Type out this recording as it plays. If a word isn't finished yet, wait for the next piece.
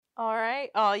All right,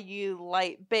 all you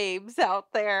light babes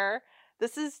out there.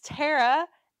 This is Tara,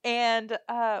 and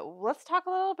let's talk a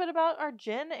little bit about our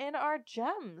gin and our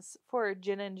gems for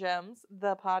Gin and Gems,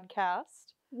 the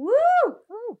podcast. Woo!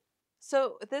 Woo.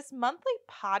 So, this monthly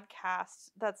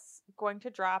podcast that's going to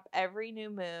drop every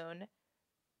new moon,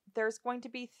 there's going to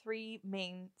be three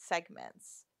main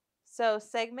segments. So,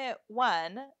 segment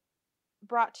one,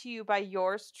 brought to you by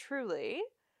yours truly,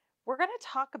 we're going to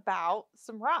talk about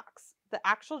some rocks, the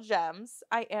actual gems.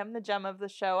 I am the gem of the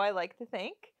show, I like to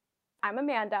think. I'm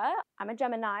Amanda. I'm a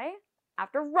Gemini.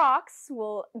 After rocks,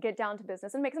 we'll get down to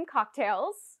business and make some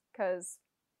cocktails, because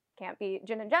can't be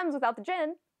gin and gems without the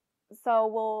gin. So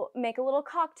we'll make a little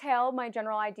cocktail. My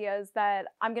general idea is that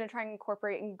I'm going to try and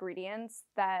incorporate ingredients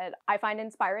that I find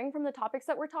inspiring from the topics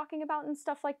that we're talking about and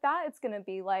stuff like that. It's going to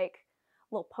be like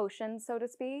little potions, so to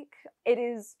speak. It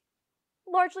is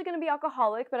largely going to be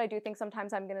alcoholic, but I do think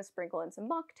sometimes I'm going to sprinkle in some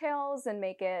mocktails and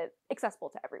make it accessible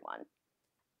to everyone.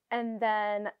 And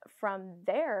then from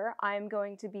there, I'm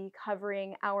going to be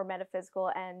covering our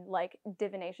metaphysical and like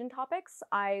divination topics.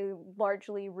 I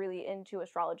largely really into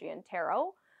astrology and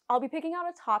tarot. I'll be picking out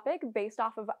a topic based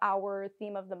off of our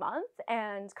theme of the month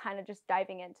and kind of just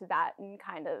diving into that and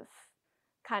kind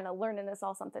of learning us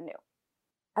all something new.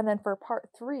 And then for part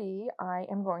 3, I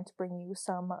am going to bring you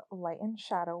some light and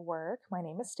shadow work. My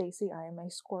name is Stacy. I am a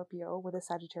Scorpio with a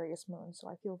Sagittarius moon, so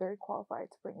I feel very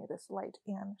qualified to bring you this light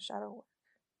and shadow work.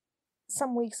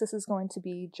 Some weeks this is going to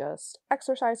be just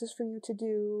exercises for you to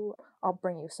do. I'll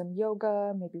bring you some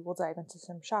yoga. Maybe we'll dive into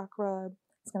some chakra.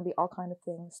 It's going to be all kind of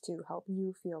things to help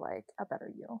you feel like a better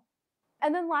you.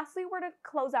 And then lastly, we're to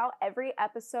close out every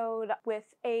episode with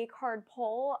a card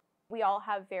pull. We all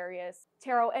have various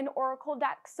tarot and oracle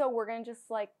decks, so we're going to just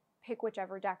like pick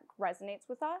whichever deck resonates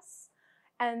with us.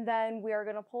 And then we are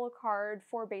going to pull a card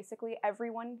for basically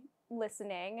everyone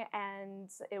listening, and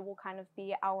it will kind of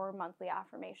be our monthly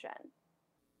affirmation.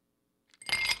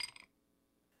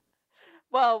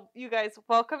 Well, you guys,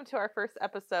 welcome to our first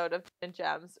episode of Gin and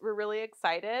Gems. We're really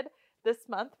excited. This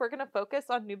month, we're going to focus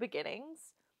on new beginnings.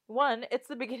 One, it's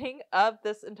the beginning of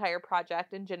this entire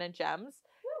project in Gin and Gems.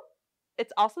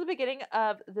 It's also the beginning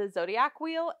of the zodiac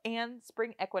wheel and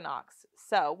spring equinox.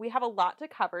 So we have a lot to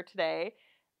cover today,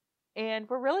 and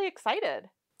we're really excited.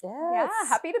 Yes. Yeah,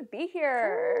 happy to be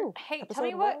here. Ooh, hey, tell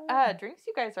me what drinks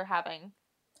you guys are having.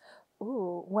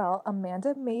 Ooh, well,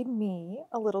 Amanda made me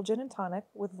a little gin and tonic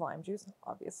with lime juice,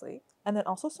 obviously, and then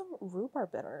also some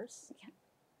rhubarb bitters. Yeah.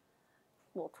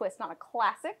 Little twist on a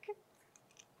classic.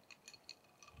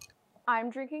 I'm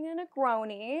drinking a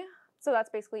Negroni. So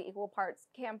that's basically equal parts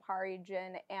Campari,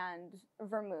 gin, and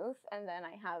vermouth. And then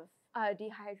I have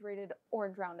dehydrated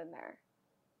orange round in there.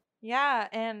 Yeah,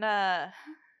 and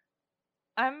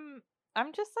I'm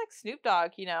just like Snoop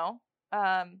Dogg, you know.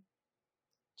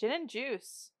 Gin and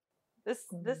juice. This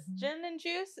gin and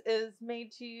juice is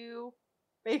made to you.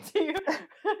 This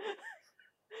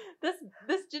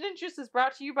gin and juice is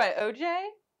brought to you by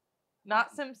OJ,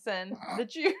 not Simpson. The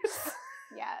juice.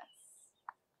 Yes.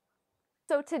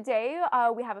 So today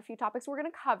we have a few topics we're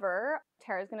going to cover.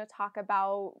 Tara's going to talk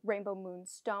about Rainbow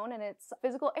Moonstone and its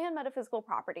physical and metaphysical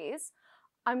properties.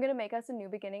 I'm going to make us a New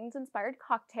Beginnings inspired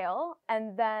cocktail,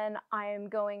 and then I am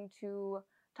going to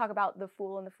talk about the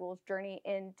Fool and the Fool's journey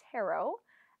in tarot,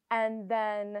 and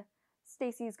then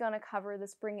Stacy's going to cover the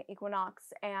spring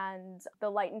equinox and the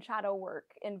light and shadow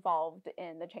work involved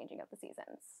in the changing of the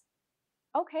seasons.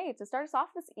 Okay, to start us off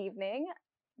this evening,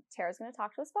 Tara's going to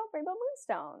talk to us about Rainbow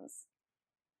Moonstones.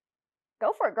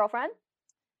 Go for it, girlfriend.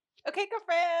 Okay,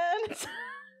 girlfriend.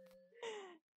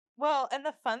 Well, and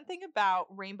the fun thing about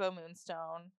Rainbow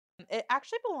Moonstone, it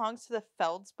actually belongs to the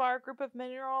feldspar group of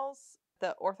minerals,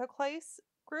 the orthoclase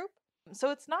group.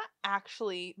 So it's not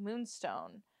actually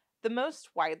moonstone. The most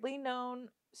widely known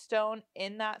stone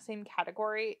in that same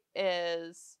category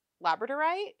is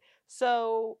labradorite.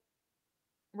 So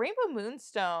Rainbow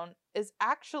Moonstone is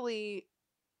actually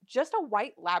just a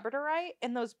white labradorite,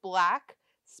 and those black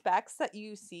specks that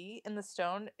you see in the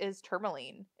stone is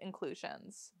tourmaline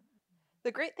inclusions.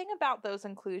 The great thing about those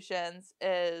inclusions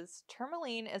is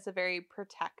tourmaline is a very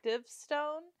protective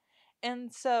stone.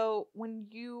 And so when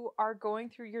you are going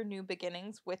through your new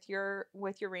beginnings with your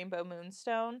Rainbow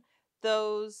Moonstone,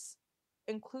 those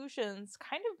inclusions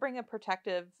kind of bring a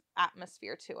protective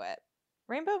atmosphere to it.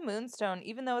 Rainbow Moonstone,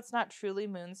 even though it's not truly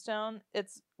moonstone,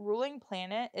 its ruling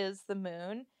planet is the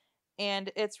moon,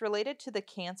 and it's related to the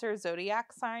Cancer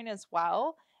zodiac sign as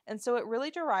well. And so it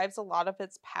really derives a lot of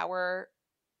its power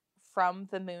from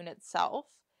the moon itself.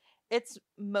 It's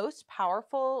most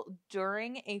powerful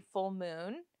during a full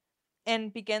moon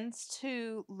and begins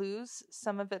to lose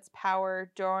some of its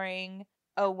power during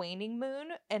a waning moon,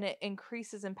 and it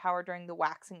increases in power during the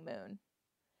waxing moon.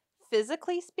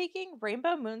 Physically speaking,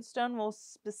 rainbow moonstone will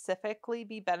specifically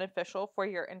be beneficial for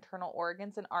your internal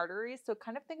organs and arteries. So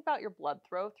kind of think about your blood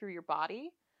flow through your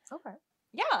body. Okay.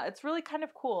 Yeah, it's really kind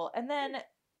of cool. And then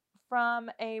from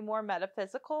a more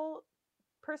metaphysical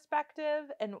perspective,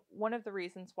 and one of the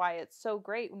reasons why it's so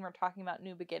great when we're talking about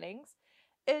new beginnings,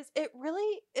 is it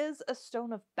really is a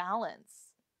stone of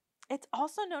balance. It's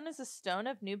also known as a stone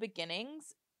of new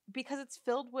beginnings because it's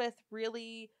filled with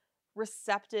really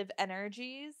receptive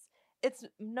energies. It's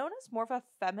known as more of a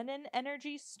feminine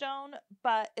energy stone,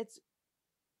 but it's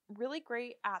really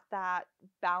great at that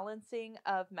balancing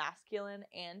of masculine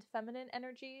and feminine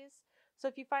energies. So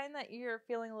if you find that you're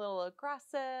feeling a little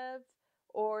aggressive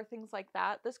or things like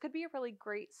that, this could be a really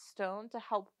great stone to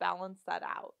help balance that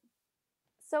out.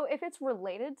 So if it's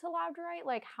related to labradorite,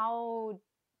 like how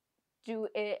do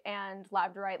it and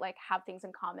labradorite like have things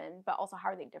in common, but also how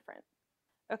are they different?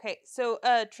 Okay, so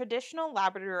a traditional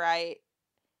labradorite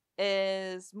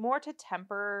is more to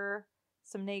temper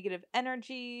some negative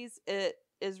energies. It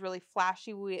is really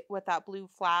flashy with that blue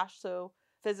flash. So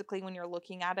physically, when you're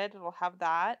looking at it, it'll have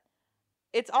that.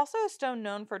 It's also a stone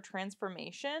known for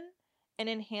transformation and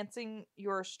enhancing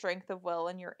your strength of will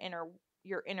and your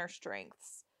inner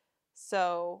strengths.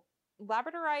 So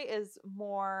labradorite is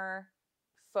more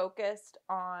focused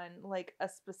on like a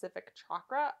specific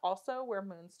chakra, also where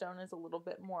moonstone is a little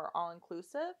bit more all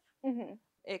inclusive. Mm-hmm.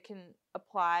 It can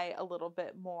apply a little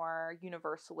bit more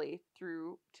universally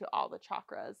through to all the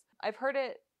chakras. I've heard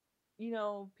it,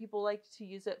 people like to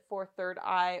use it for third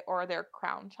eye or their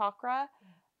crown chakra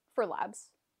For labs.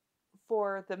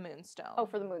 for the moonstone. Oh,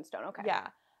 for the moonstone. Okay. Yeah.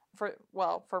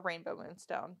 For rainbow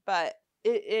moonstone, but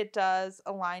it does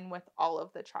align with all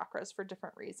of the chakras for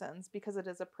different reasons because it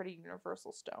is a pretty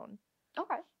universal stone.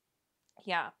 Okay.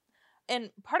 Yeah. And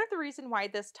part of the reason why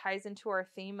this ties into our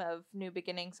theme of new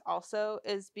beginnings also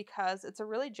is because it's a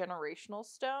really generational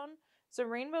stone. So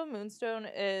rainbow moonstone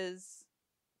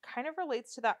kind of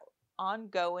relates to that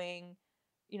ongoing,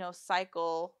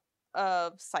 cycle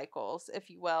of cycles, if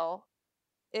you will.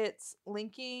 It's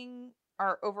linking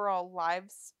our overall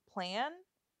lives plan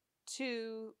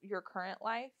to your current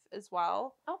life as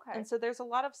well. Okay. And so there's a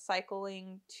lot of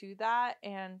cycling to that.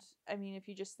 And I mean, if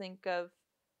you just think of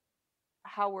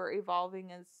how we're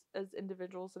evolving as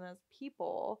individuals and as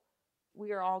people,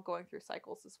 we are all going through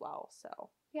cycles as well. So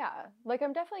Yeah, like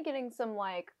I'm definitely getting some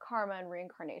like karma and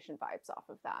reincarnation vibes off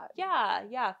of that.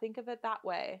 yeah, think of it that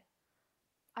way.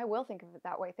 I will think of it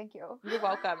that way. Thank you. You're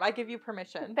welcome. I give you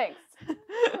permission. Thanks.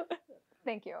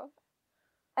 Thank you.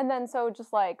 And then so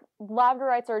just like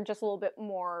labradorites are just a little bit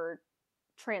more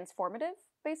transformative,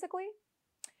 basically.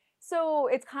 So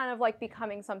it's kind of like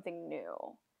becoming something new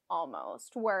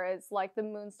almost, whereas like the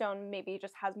moonstone maybe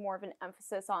just has more of an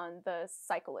emphasis on the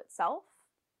cycle itself.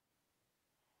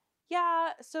 Yeah,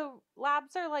 so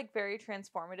labs are like very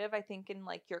transformative, I think, in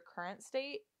like your current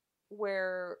state,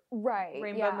 where Right.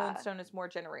 rainbow moonstone is more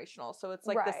generational. So it's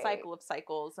like the Right. cycle of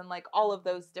cycles and like all of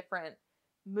those different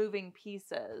moving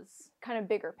pieces. Kind of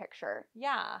bigger picture.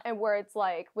 Yeah. And where it's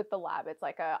like with the lab, it's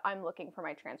like I'm looking for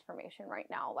my transformation right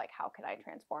now. Like how could I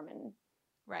transform and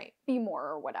Right. be more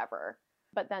or whatever.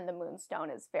 But then the moonstone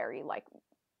is very like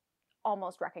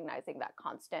almost recognizing that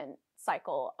constant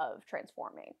cycle of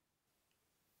transforming.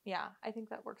 Yeah, I think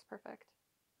that works perfect.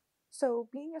 So,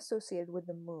 being associated with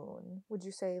the moon, would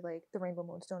you say like the rainbow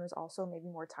moonstone is also maybe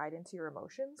more tied into your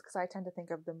emotions? Because I tend to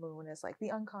think of the moon as like the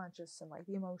unconscious and like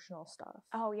the emotional stuff.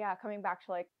 Oh yeah, coming back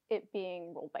to like it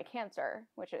being ruled by Cancer,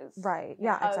 which is Right.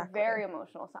 Yeah, a exactly. very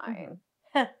emotional sign.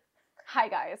 Mhm. Hi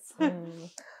guys. Mm.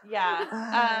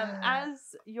 Yeah.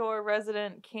 As your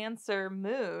resident Cancer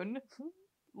moon,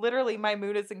 literally my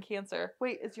moon is in Cancer.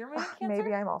 Wait, is your moon in Cancer?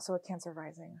 Maybe I'm also a Cancer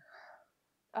rising.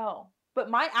 Oh, but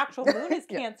my actual moon is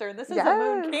Yeah. Cancer, and this is a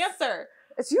moon Yes. Cancer.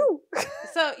 It's you.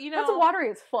 So, That's watery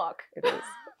as fuck. It is.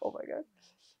 Oh my god.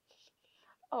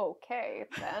 Okay,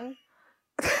 then.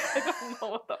 I don't know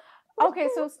what the... Okay,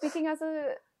 so speaking as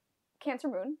a Cancer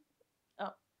moon.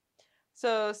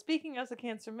 So, speaking as a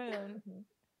Cancer moon,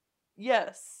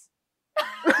 yes.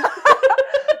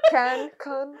 Can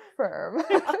confirm.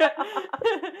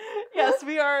 Yes,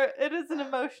 we are. It is an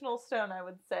emotional stone, I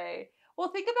would say. Well,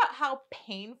 think about how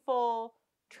painful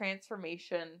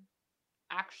transformation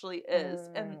actually is,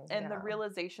 and the Yeah.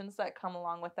 realizations that come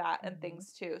along with that, and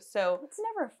things too. So It's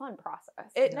never a fun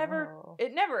process. it No.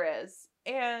 never is.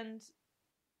 And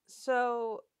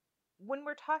so when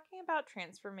we're talking about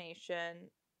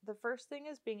transformation, the first thing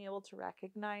is being able to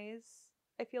recognize.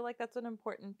 I feel like that's an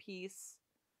important piece.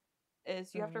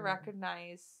 Is you have to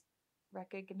recognize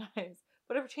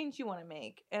whatever change you want to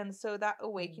make. And so that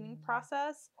awakening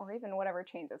process, Or even whatever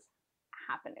change is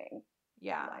happening.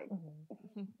 yeah. Like,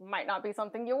 might not be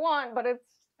something you want, but it's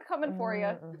coming for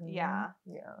you. Yeah.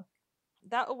 Yeah.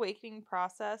 That awakening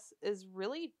process is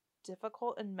really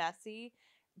difficult and messy,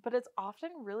 but it's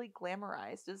often really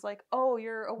glamorized as like, oh,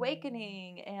 you're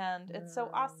awakening and it's so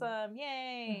awesome,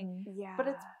 yay. Yeah.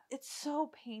 But it's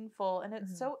so painful and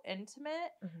it's so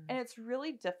intimate, and it's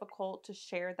really difficult to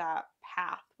share that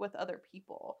path with other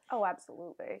people. Oh,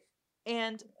 absolutely.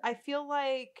 And I feel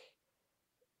like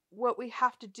what we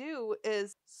have to do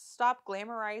is stop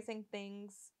glamorizing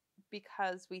things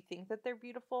because we think that they're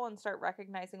beautiful and start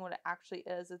recognizing what it actually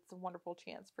is. It's a wonderful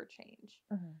chance for change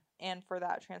and for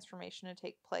that transformation to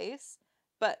take place,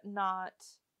 but not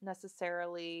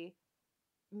necessarily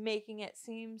making it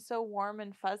seem so warm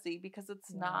and fuzzy, because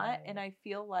it's not. And I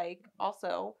feel like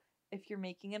also, if you're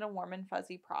making it a warm and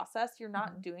fuzzy process, you're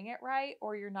not doing it right,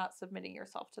 or you're not submitting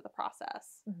yourself to the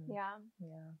process. Yeah.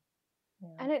 Yeah.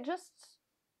 And it just,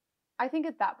 I think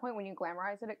at that point when you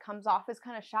glamorize it, it comes off as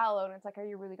kind of shallow, and it's like, are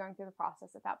you really going through the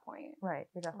process at that point? Right.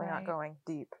 You're definitely not going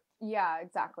deep. Yeah,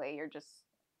 exactly. You're just,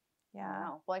 I Yeah. don't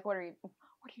know. Like, what are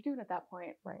you doing at that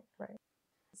point? Right.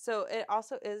 So it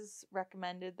also is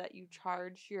recommended that you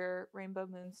charge your rainbow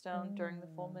moonstone during the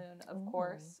full moon, of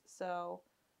course. So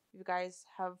you guys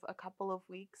have a couple of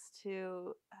weeks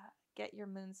to get your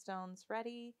moonstones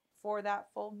ready for that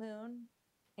full moon,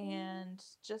 and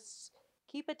just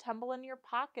keep a tumble in your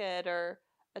pocket or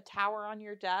a tower on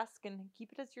your desk, and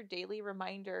keep it as your daily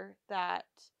reminder that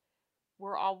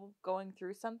we're all going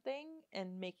through something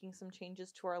and making some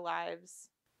changes to our lives.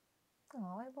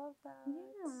 Oh, I love that.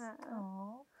 Yeah.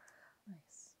 Oh,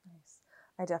 nice.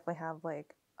 I definitely have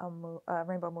like a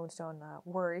rainbow moonstone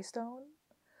worry stone.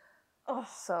 Oh,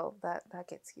 So that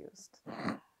gets used. oh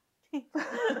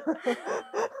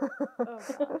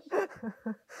gosh.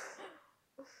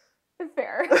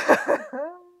 Fair.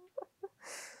 Oh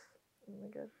my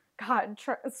god. God,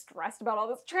 stressed about all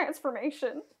this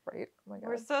transformation. Right. Oh my god.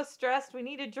 We're so stressed. We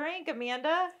need a drink,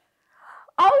 Amanda.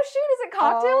 Oh shoot, is it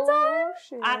cocktail time?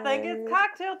 Shit. I think it's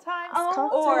cocktail time. Oh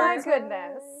cocktail my time.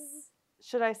 goodness.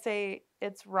 Should I say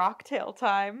it's rocktail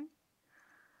time?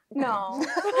 No.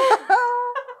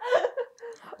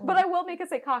 But I will make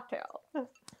us a cocktail.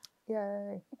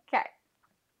 Yay. Okay.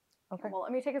 Okay. Well,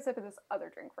 let me take a sip of this other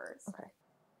drink first. Okay.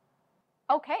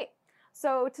 Okay.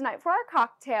 So tonight for our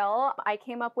cocktail, I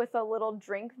came up with a little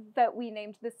drink that we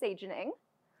named the Sagening.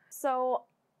 So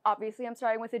obviously I'm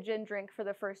starting with a gin drink for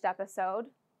the first episode,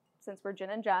 since we're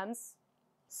Gin and Gems.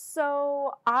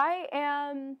 So I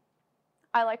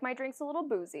like my drinks a little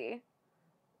boozy.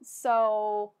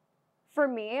 So for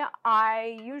me,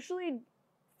 I usually,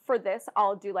 for this,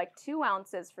 I'll do like 2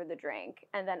 ounces for the drink.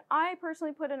 And then I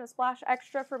personally put in a splash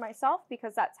extra for myself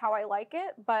because that's how I like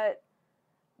it. But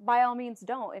by all means,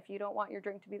 don't if you don't want your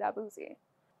drink to be that boozy.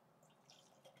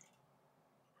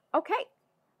 Okay,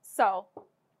 so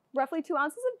roughly 2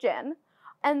 ounces of gin.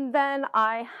 And then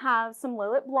I have some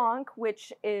Lillet Blanc,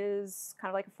 which is kind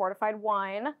of like a fortified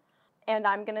wine. And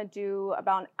I'm going to do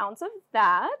about 1 ounce of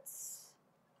that.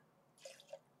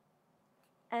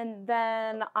 And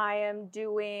then I am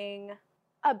doing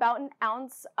about 1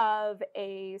 ounce of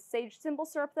a sage simple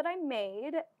syrup that I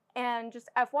made. And just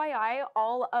FYI,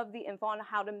 all of the info on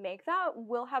how to make that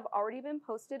will have already been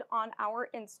posted on our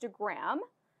Instagram.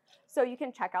 So you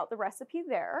can check out the recipe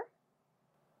there.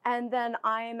 And then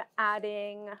I'm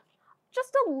adding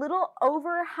just a little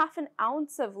over 1/2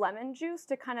 ounce of lemon juice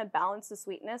to kind of balance the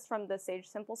sweetness from the sage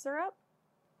simple syrup.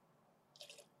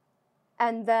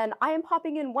 And then I am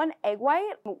popping in 1 egg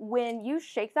white. When you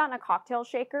shake that in a cocktail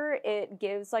shaker, it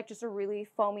gives like just a really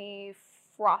foamy,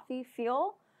 frothy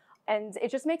feel. And it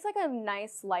just makes like a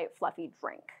nice, light, fluffy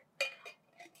drink.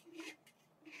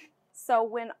 So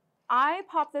when I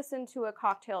pop this into a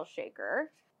cocktail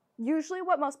shaker, usually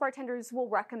what most bartenders will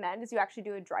recommend is you actually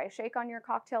do a dry shake on your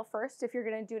cocktail first if you're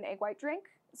going to do an egg white drink.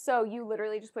 So you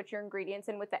literally just put your ingredients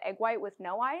in with the egg white with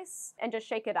no ice and just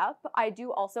shake it up. I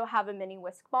do also have a mini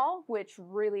whisk ball, which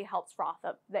really helps froth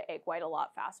up the egg white a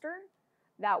lot faster.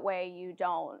 That way you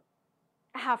don't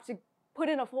have to put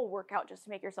in a full workout just to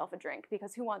make yourself a drink,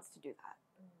 because who wants to do that?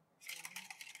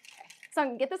 Okay. So I'm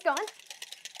going to get this going.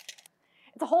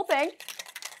 It's a whole thing.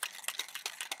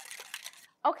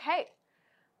 Okay.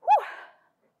 Whew.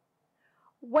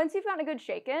 Once you've gotten a good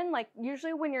shake in, like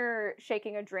usually when you're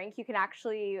shaking a drink, you can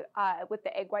actually, with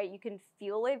the egg white, you can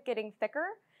feel it getting thicker,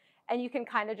 and you can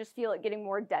kind of just feel it getting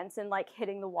more dense and like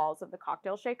hitting the walls of the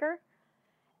cocktail shaker.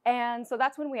 And so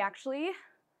that's when we actually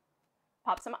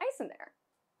pop some ice in there.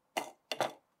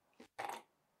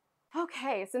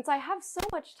 Okay, since I have so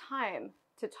much time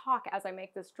to talk as I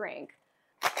make this drink.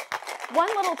 One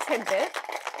little tidbit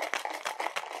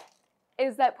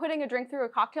is that putting a drink through a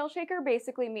cocktail shaker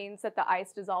basically means that the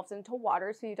ice dissolves into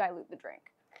water, so you dilute the drink.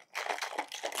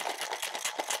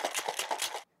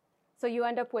 So you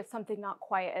end up with something not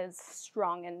quite as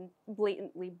strong and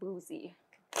blatantly boozy.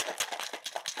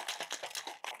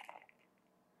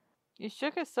 You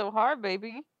shook it so hard,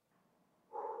 baby.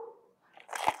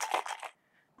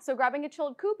 So grabbing a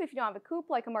chilled coupe, if you don't have a coupe,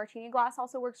 like a martini glass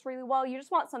also works really well. You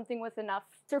just want something with enough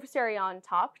surface area on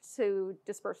top to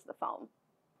disperse the foam.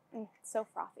 It's so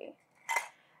frothy.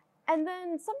 And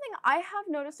then something I have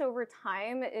noticed over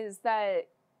time is that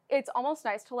it's almost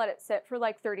nice to let it sit for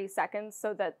like 30 seconds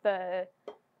so that the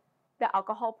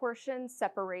alcohol portion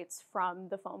separates from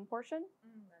the foam portion.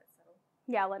 Let it settle.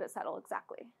 Yeah, let it settle,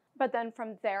 exactly. But then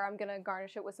from there, I'm gonna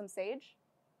garnish it with some sage.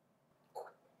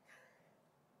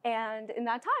 And in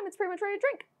that time, it's pretty much ready to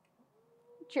drink.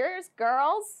 Cheers,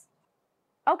 girls.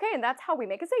 Okay, and that's how we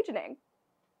make a seasoning.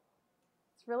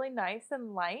 It's really nice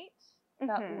and light.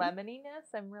 That Mhm.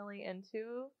 lemoniness I'm really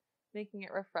into, making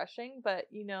it refreshing,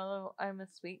 but you know, I'm a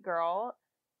sweet girl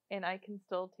and I can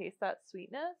still taste that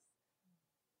sweetness.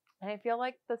 And I feel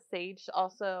like the sage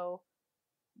also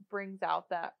brings out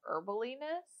that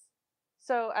herbaliness.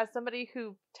 So as somebody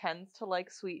who tends to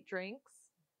like sweet drinks,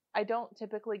 I don't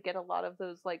typically get a lot of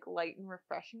those like light and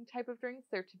refreshing type of drinks.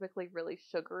 They're typically really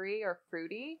sugary or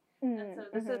fruity. And so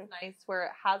this is nice where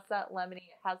it has that lemony,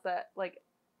 it has that like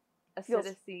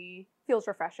acidity, Feels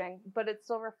refreshing. but it's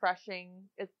still refreshing.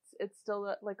 It's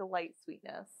still like a light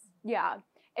sweetness. Yeah,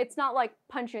 it's not like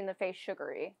punch you in the face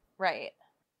sugary. Right.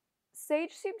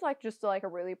 Sage seems like just like a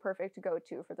really perfect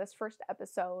go-to for this first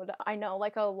episode. I know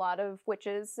like a lot of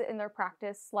witches in their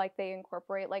practice, like they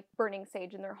incorporate like burning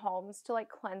sage in their homes to like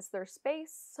cleanse their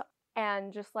space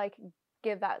and just like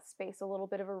give that space a little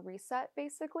bit of a reset,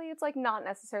 basically. It's like not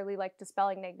necessarily like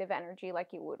dispelling negative energy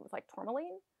like you would with like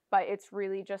tourmaline, but it's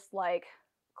really just like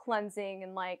cleansing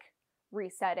and like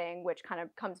resetting, which kind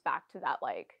of comes back to that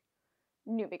like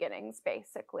new beginnings,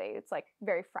 basically. It's like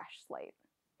very fresh slate.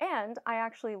 And I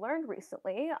actually learned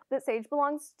recently that sage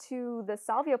belongs to the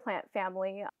salvia plant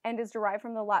family and is derived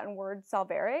from the Latin word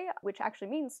salvare, which actually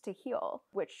means to heal,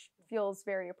 which feels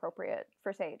very appropriate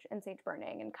for sage and sage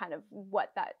burning and kind of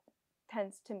what that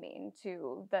tends to mean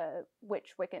to the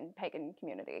witch, Wiccan, pagan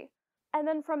community. And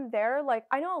then from there, like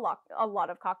I know a lot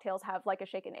of cocktails have like a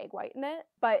shaken egg white in it,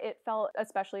 but it felt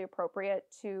especially appropriate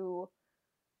to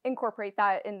incorporate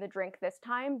that in the drink this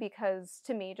time because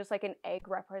to me just like an egg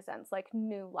represents like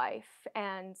new life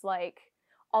and like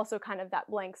also kind of that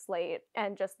blank slate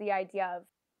and just the idea of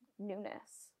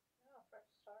newness.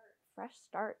 Fresh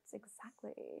starts,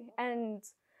 exactly. And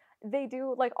they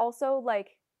do like also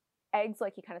like eggs,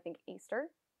 like you kind of think Easter,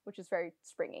 which is very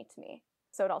springy to me,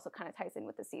 so it also kind of ties in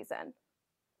with the season.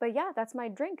 But yeah, that's my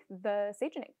drink, the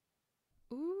Sagening.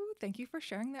 Ooh, thank you for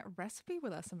sharing that recipe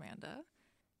with us, Amanda.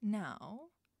 Now,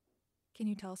 can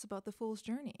you tell us about the Fool's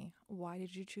Journey? Why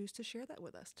did you choose to share that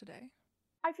with us today?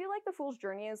 I feel like the Fool's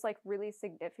Journey is like really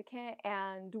significant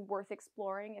and worth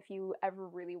exploring if you ever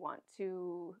really want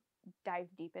to dive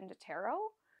deep into tarot.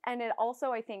 And it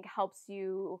also, I think, helps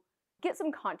you get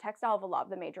some context out of a lot of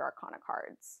the major arcana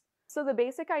cards. So the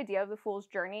basic idea of the Fool's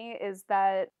Journey is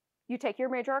that you take your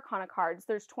major arcana cards,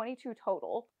 there's 22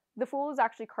 total. The Fool is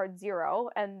actually card 0,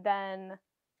 and then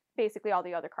basically all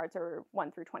the other cards are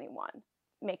 1 through 21.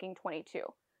 Making 22.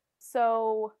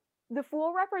 So the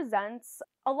Fool represents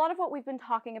a lot of what we've been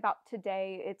talking about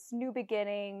today. It's new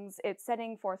beginnings, it's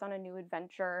setting forth on a new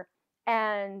adventure,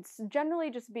 and generally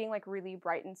just being like really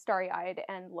bright and starry-eyed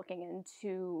and looking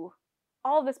into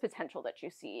all this potential that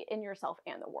you see in yourself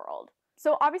and the world.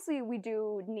 So obviously we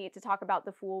do need to talk about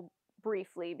the Fool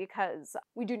briefly because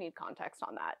we do need context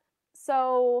on that.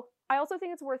 So I also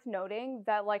think it's worth noting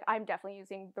that like I'm definitely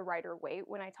using the Rider-Waite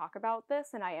when I talk about this,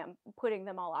 and I am putting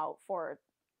them all out for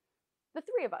the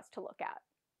three of us to look at.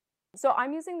 So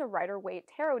I'm using the Rider-Waite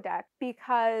tarot deck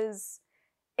because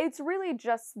it's really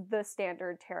just the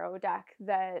standard tarot deck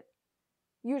that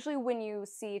usually when you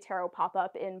see tarot pop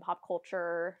up in pop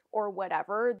culture or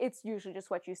whatever, it's usually just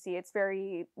what you see. It's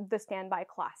very the standby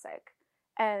classic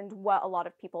and what a lot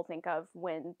of people think of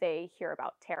when they hear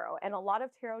about tarot. And a lot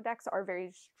of tarot decks are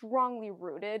very strongly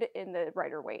rooted in the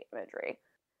Rider-Waite imagery.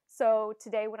 So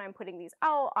today when I'm putting these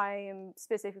out, I am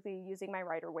specifically using my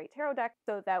Rider-Waite tarot deck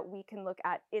so that we can look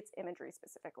at its imagery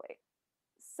specifically.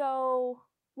 So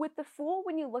with the Fool,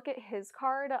 when you look at his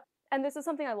card, and this is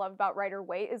something I love about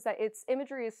Rider-Waite, is that its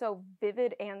imagery is so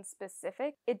vivid and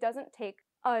specific. It doesn't take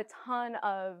a ton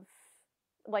of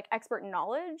like expert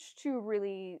knowledge to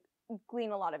really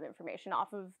glean a lot of information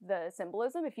off of the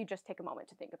symbolism if you just take a moment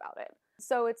to think about it.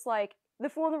 So it's like the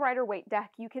Fool in the Rider-Waite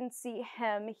deck, you can see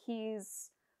him, he's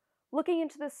looking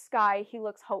into the sky, he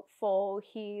looks hopeful,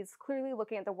 he's clearly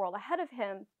looking at the world ahead of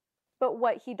him, but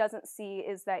what he doesn't see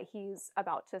is that he's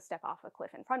about to step off a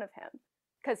cliff in front of him,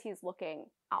 because he's looking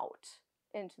out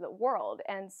into the world.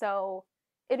 And so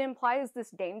it implies this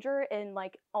danger in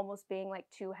like almost being like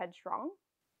too headstrong.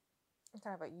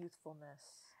 Kind of a youthfulness.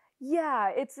 Yeah,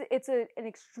 it's an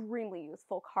extremely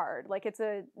youthful card. Like it's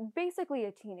basically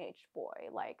a teenage boy,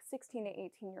 like 16 to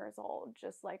 18 years old,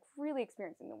 just like really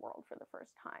experiencing the world for the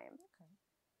first time. Okay.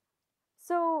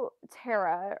 So,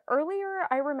 Tara, earlier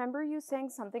I remember you saying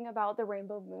something about the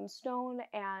Rainbow Moonstone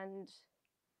and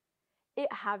it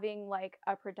having like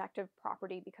a protective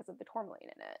property because of the tourmaline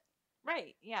in it.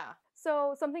 Right, yeah.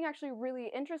 So something actually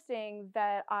really interesting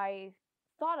that I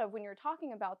thought of when you're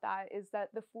talking about that is that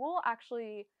the Fool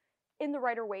actually, in the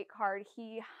Rider-Waite card,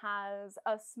 he has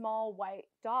a small white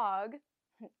dog.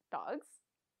 Dogs.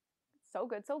 So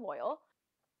good, so loyal.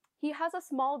 He has a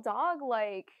small dog,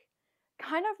 like,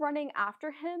 kind of running after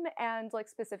him and, like,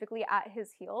 specifically at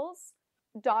his heels.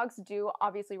 Dogs do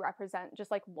obviously represent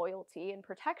just, like, loyalty and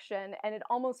protection, and it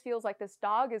almost feels like this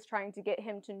dog is trying to get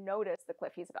him to notice the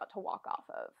cliff he's about to walk off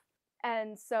of.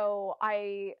 And so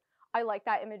I like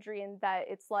that imagery in that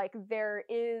it's like there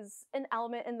is an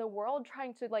element in the world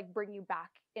trying to like bring you back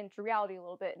into reality a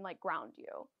little bit and like ground you.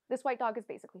 This white dog is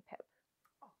basically Pip.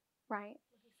 Right?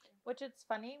 Which it's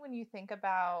funny when you think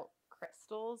about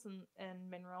crystals and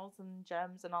minerals and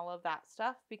gems and all of that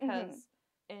stuff, because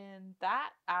in that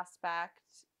aspect,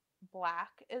 black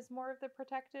is more of the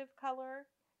protective color.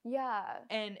 Yeah.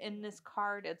 And in this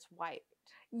card, it's white.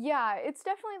 Yeah, it's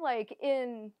definitely like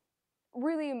in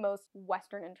really most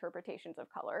Western interpretations of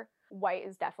color, white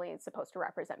is definitely supposed to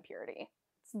represent purity.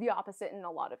 It's the opposite in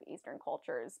a lot of Eastern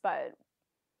cultures, but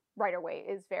Rider-Waite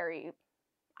is very,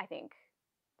 I think,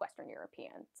 Western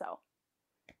European. So,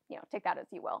 you know, take that as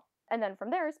you will. And then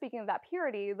from there, speaking of that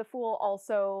purity, the Fool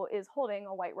also is holding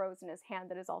a white rose in his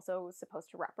hand that is also supposed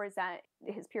to represent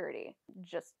his purity.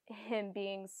 Just him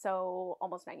being so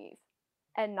almost naive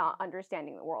and not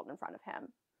understanding the world in front of him.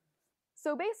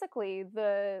 So basically,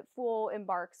 the Fool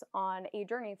embarks on a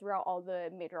journey throughout all the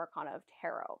major arcana of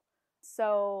tarot.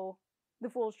 So the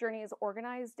Fool's journey is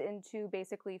organized into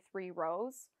basically 3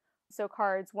 rows. So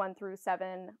cards 1 through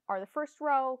 7 are the first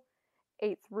row,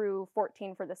 8 through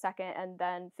 14 for the second, and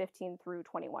then 15 through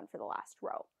 21 for the last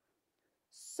row.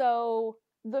 So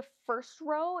the first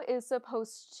row is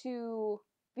supposed to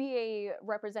be a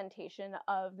representation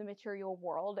of the material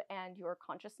world and your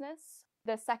consciousness.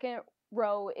 The second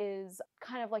row is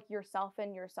kind of like yourself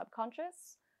and your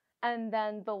subconscious. And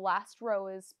then the last row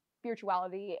is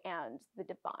spirituality and the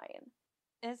divine.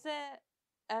 Is it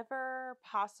ever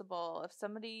possible if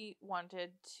somebody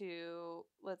wanted to,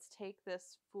 let's take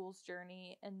this Fool's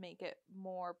journey and make it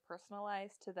more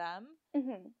personalized to them?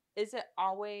 Is it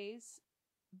always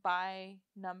by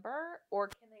number, or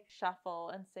can they shuffle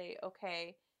and say,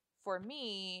 okay, for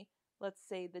me, let's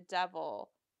say the devil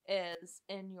is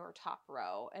in your top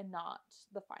row and not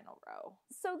the final row?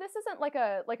 So this isn't like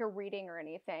a reading or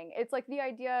anything. It's like the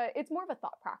idea, it's more of a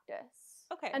thought practice.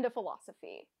 Okay. And a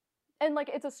philosophy. And like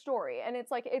it's a story, and it's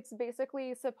like it's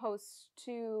basically supposed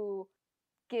to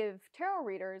give tarot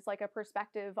readers like a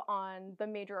perspective on the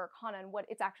major arcana and what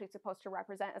it's actually supposed to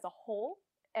represent as a whole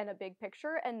and a big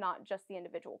picture, and not just the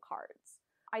individual cards.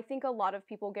 I think a lot of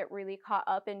people get really caught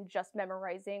up in just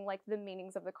memorizing like the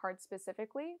meanings of the cards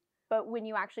specifically. But when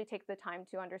you actually take the time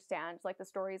to understand like the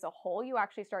story as a whole, you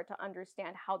actually start to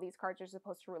understand how these cards are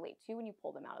supposed to relate to you when you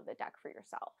pull them out of the deck for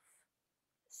yourself.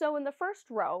 So in the first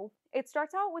row, it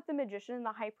starts out with the Magician and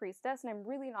the High Priestess, and I'm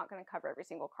really not going to cover every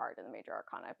single card in the Major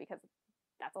Arcana because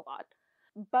that's a lot.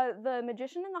 But the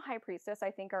Magician and the High Priestess, I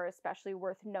think, are especially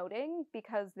worth noting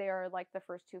because they are like the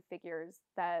first 2 figures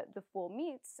that the Fool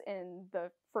meets in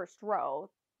the first row,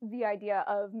 the idea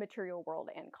of material world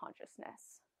and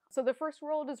consciousness. So the first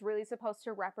world is really supposed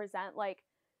to represent like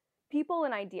people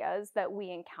and ideas that we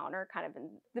encounter kind of in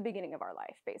the beginning of our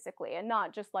life, basically, and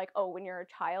not just like, oh, when you're a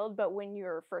child, but when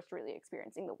you're first really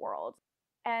experiencing the world.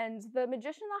 And the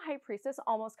Magician and the High Priestess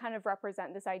almost kind of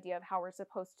represent this idea of how we're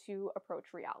supposed to approach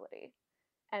reality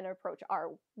and approach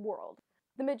our world.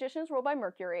 The Magician is ruled by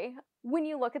Mercury. When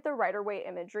you look at the Rider-Waite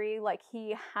imagery, like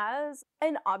he has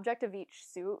an object of each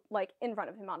suit like in front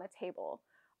of him on a table.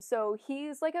 So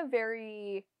he's like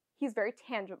he's very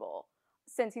tangible.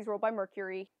 Since he's ruled by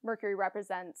Mercury, Mercury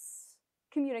represents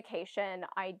communication,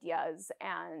 ideas,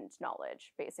 and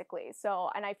knowledge, basically. So,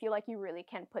 and I feel like you really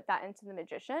can put that into the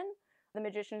Magician. The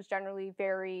Magician is generally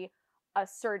very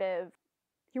assertive,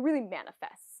 he really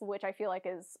manifests, which I feel like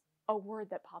is a word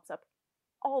that pops up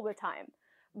all the time.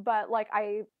 But like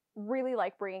I really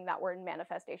like bringing that word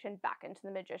manifestation back into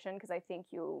the magician because I think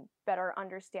you better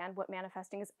understand what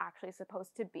manifesting is actually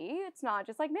supposed to be. It's not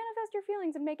just like manifest your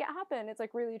feelings and make it happen. It's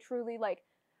like really truly like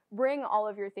bring all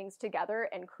of your things together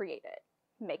and create it,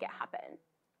 make it happen.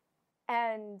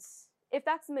 And if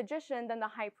that's the magician, then the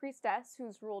high priestess,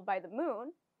 who's ruled by the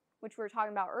moon, which we were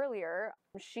talking about earlier,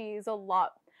 she's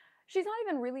not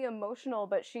even really emotional,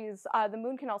 but the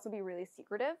moon can also be really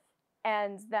secretive.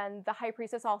 And then the high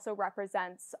priestess also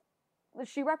represents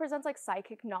like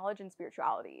psychic knowledge and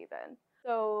spirituality even.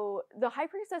 So the high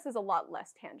priestess is a lot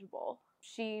less tangible.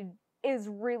 She is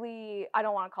really, I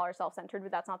don't want to call her self-centered,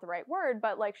 but that's not the right word,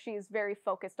 but like she's very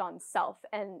focused on self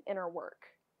and inner work.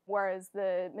 Whereas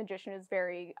the magician is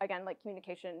very, again, like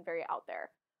communication, very out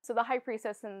there. So the high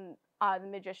priestess and the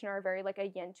magician are very like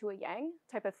a yin to a yang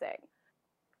type of thing.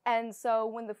 And so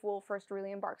when the fool first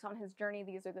really embarks on his journey,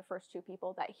 these are the first two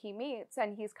people that he meets.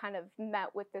 And he's kind of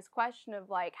met with this question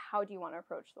of like, how do you want to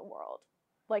approach the world?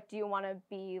 Like, do you want to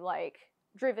be like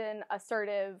driven,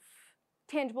 assertive,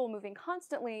 tangible, moving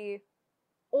constantly?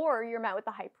 Or you're met with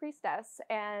the high priestess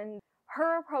and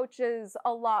her approach is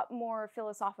a lot more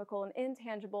philosophical and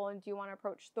intangible. And do you want to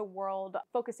approach the world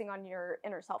focusing on your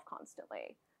inner self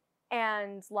constantly?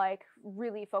 And like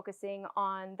really focusing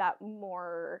on that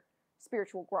more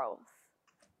spiritual growth.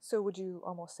 So would you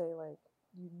almost say like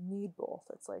you need both?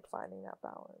 It's like finding that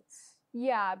balance.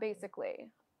 Yeah, basically.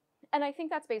 And I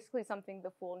think that's basically something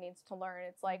the fool needs to learn.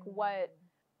 It's like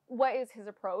what is his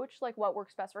approach? Like what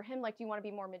works best for him? Like do you want to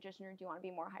be more magician or do you want to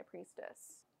be more high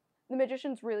priestess? The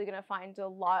magician's really going to find a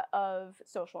lot of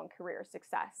social and career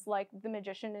success. Like the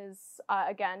magician is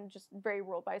again just very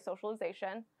ruled by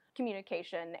socialization,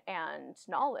 communication, and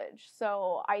knowledge.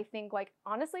 So I think like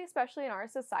honestly, especially in our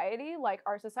society, like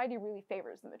our society really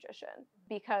favors the magician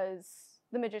because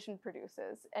the magician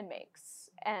produces and makes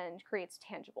and creates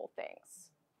tangible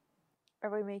things. Are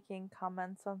we making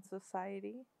comments on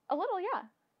society? A little, yeah.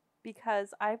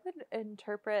 Because I would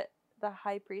interpret the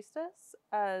high priestess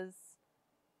as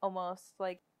almost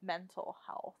like mental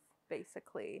health,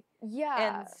 basically.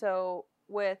 Yeah. And so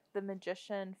with the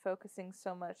magician focusing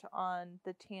so much on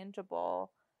the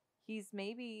tangible, he's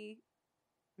maybe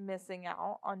missing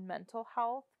out on mental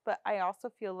health. But I also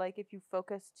feel like if you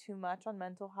focus too much on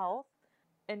mental health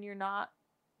and you're not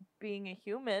being a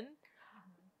human,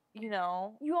 you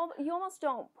know, You almost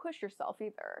don't push yourself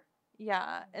either.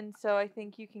 yeah. And so I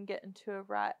think you can get into a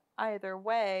rut either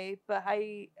way, but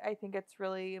I think it's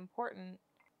really important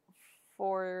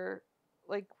for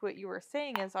like what you were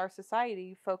saying is our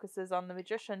society focuses on the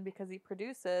magician because he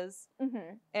produces.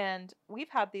 Mm-hmm. And we've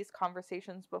had these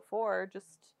conversations before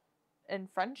just in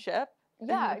friendship.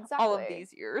 Yeah, exactly. All of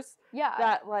these years. Yeah.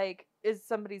 That like is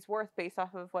somebody's worth based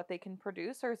off of what they can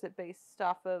produce or is it based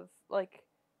off of like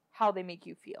how they make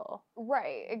you feel?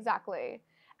 Right, exactly.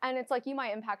 And it's like you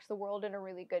might impact the world in a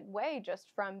really good way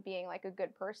just from being like a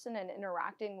good person and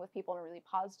interacting with people in a really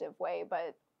positive way,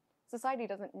 but society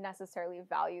doesn't necessarily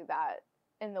value that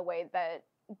in the way that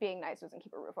being nice doesn't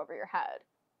keep a roof over your head.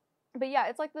 But yeah,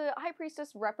 it's like the high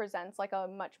priestess represents like a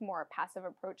much more passive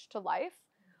approach to life,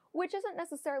 which isn't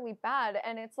necessarily bad.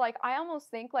 And it's like I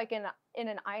almost think like in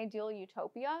an ideal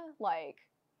utopia, like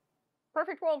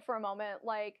perfect world for a moment,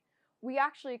 like we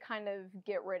actually kind of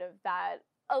get rid of that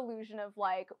illusion of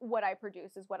like what I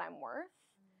produce is what I'm worth.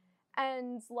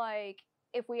 And like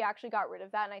if we actually got rid of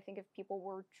that, and I think if people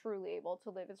were truly able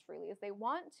to live as freely as they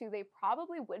want to, they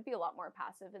probably would be a lot more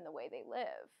passive in the way they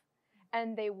live.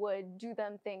 And they would do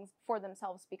things for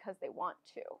themselves because they want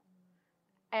to.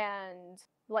 And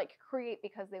like create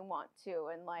because they want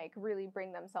to and like really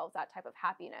bring themselves that type of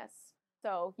happiness.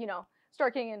 So, you know,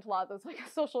 start getting into a lot of those like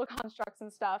social constructs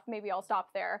and stuff. Maybe I'll stop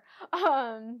there.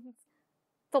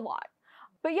 It's a lot.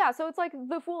 But yeah, so it's like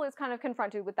the fool is kind of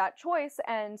confronted with that choice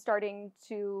and starting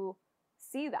to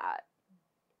see that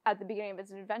at the beginning of his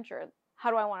adventure.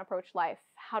 How do I want to approach life?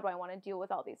 How do I want to deal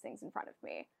with all these things in front of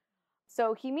me?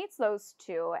 So he meets those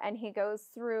two and he goes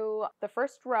through the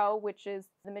first row, which is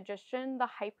the magician, the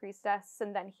high priestess,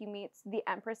 and then he meets the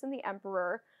empress and the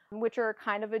emperor, which are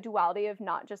kind of a duality of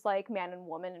not just like man and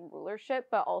woman and rulership,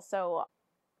 but also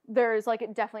there's like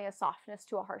definitely a softness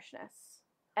to a harshness.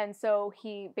 And so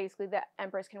the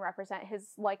empress can represent his,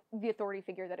 like the authority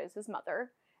figure that is his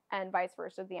mother, and vice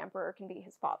versa, the emperor can be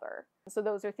his father. So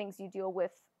those are things you deal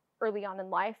with early on in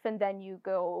life, and then you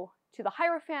go to the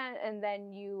Hierophant, and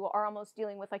then you are almost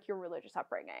dealing with like your religious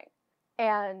upbringing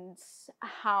and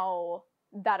how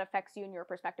that affects you and your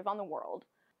perspective on the world.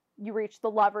 you reach the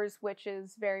lovers, which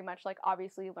is very much like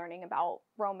obviously learning about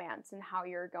romance and how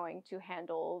you're going to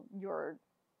handle your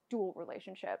dual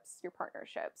relationships, your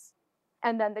partnerships.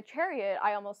 And then the chariot,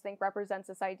 I almost think represents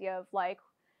this idea of like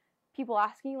people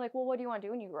asking like, well, what do you want to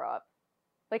do when you grow up?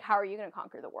 Like, how are you going to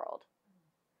conquer the world?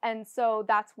 And so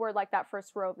that's where like that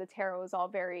first row of the tarot is all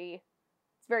very,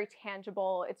 it's very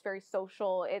tangible. It's very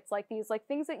social. It's like these like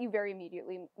things that you very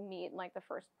immediately meet in like the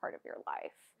first part of your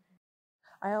life.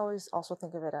 I always also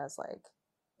think of it as like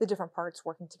the different parts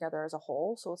working together as a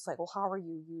whole. So it's like, well, how are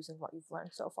you using what you've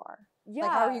learned so far? Yeah.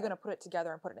 Like, how are you going to put it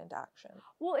together and put it into action?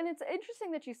 Well, and it's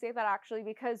interesting that you say that actually,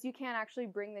 because you can actually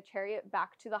bring the chariot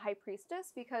back to the high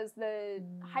priestess, because the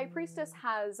high priestess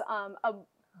has a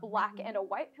black and a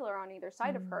white pillar on either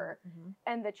side of her,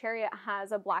 and the chariot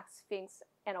has a black sphinx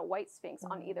and a white sphinx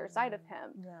on either side of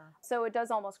him. Yeah. So it does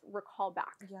almost recall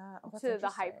back to the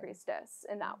high priestess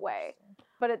in that way.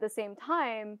 But at the same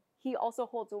time, he also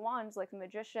holds a wand like the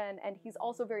magician, and he's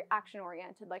also very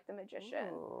action-oriented like the magician.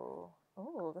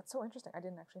 Oh, that's so interesting. I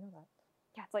didn't actually know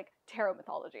that. Yeah, it's like tarot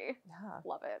mythology. Yeah.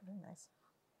 Love it. Very nice.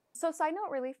 So side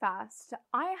note really fast,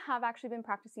 I have actually been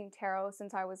practicing tarot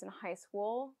since I was in high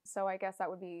school. So I guess that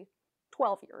would be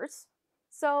 12 years.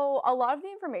 So a lot of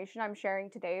the information I'm sharing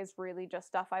today is really just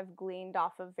stuff I've gleaned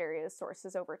off of various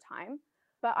sources over time.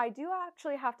 But I do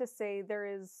actually have to say there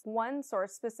is one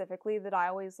source specifically that I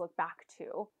always look back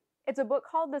to. It's a book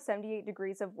called The 78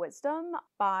 Degrees of Wisdom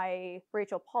by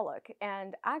Rachel Pollack.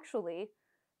 And actually,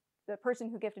 the person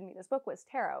who gifted me this book was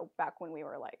Tarot back when we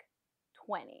were like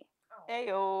 20.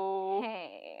 Ayo.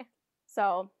 Hey.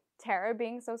 So Tara,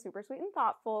 being so super sweet and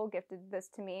thoughtful, gifted this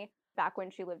to me back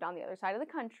when she lived on the other side of the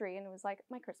country, and it was like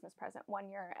my Christmas present one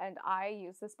year, and I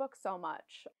use this book so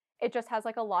much. It just has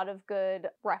like a lot of good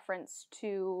reference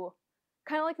to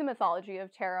kind of like the mythology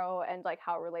of tarot and like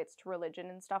how it relates to religion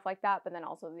and stuff like that, but then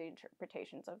also the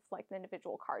interpretations of like the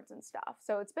individual cards and stuff.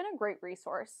 So it's been a great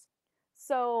resource.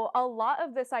 So a lot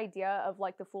of this idea of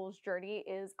like the Fool's Journey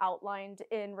is outlined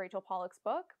in Rachel Pollack's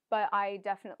book, but I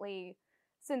definitely,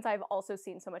 since I've also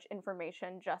seen so much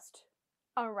information just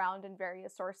around in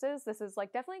various sources, this is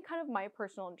like definitely kind of my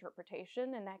personal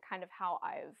interpretation and that kind of how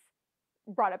I've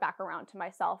brought it back around to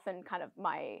myself and kind of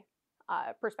my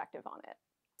perspective on it.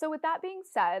 So with that being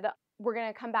said, we're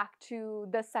going to come back to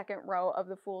the second row of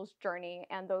the Fool's Journey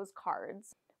and those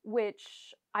cards,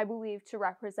 which I believe to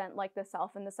represent like the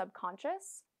self and the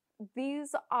subconscious.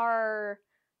 These are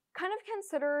kind of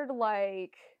considered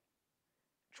like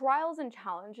trials and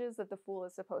challenges that the Fool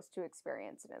is supposed to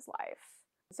experience in his life.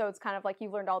 So it's kind of like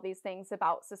you've learned all these things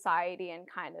about society and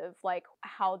kind of like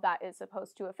how that is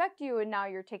supposed to affect you, and now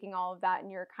you're taking all of that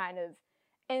and you're kind of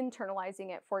internalizing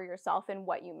it for yourself and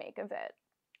what you make of it.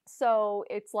 So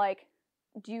it's like,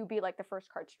 do you be like the first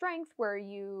card, Strength, where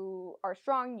you are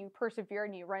strong, you persevere,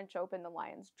 and you wrench open the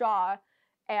lion's jaw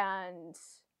and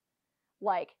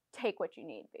like take what you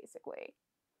need, basically?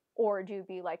 Or do you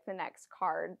be like the next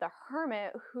card, the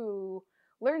Hermit, who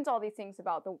learns all these things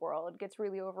about the world, gets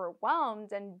really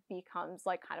overwhelmed, and becomes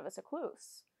like kind of a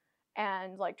secluse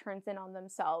and like turns in on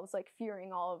themselves, like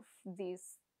fearing all of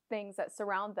these things that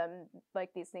surround them, like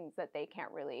these things that they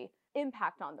can't really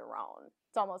impact on their own.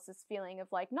 It's almost this feeling of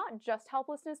like not just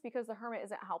helplessness, because the Hermit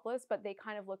isn't helpless, but they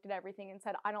kind of looked at everything and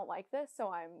said, I don't like this, so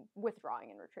I'm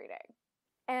withdrawing and retreating.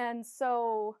 And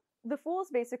so the Fool is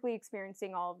basically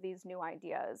experiencing all of these new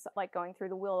ideas, like going through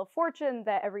the Wheel of Fortune,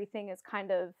 that everything is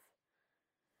kind of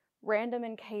random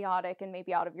and chaotic and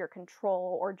maybe out of your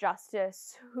control, or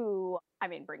Justice, who, I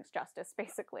mean, brings justice,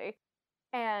 basically.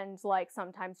 And like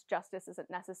sometimes justice isn't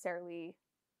necessarily,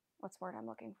 what's the word I'm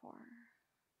looking for?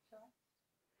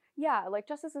 Yeah, like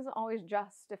justice isn't always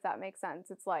just, if that makes sense.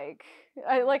 It's like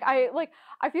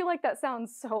I feel like that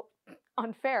sounds so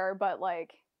unfair, but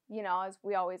like, you know, as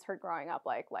we always heard growing up,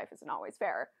 like life isn't always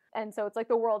fair. And so it's like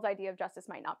the world's idea of justice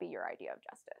might not be your idea of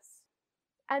justice.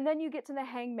 And then you get to the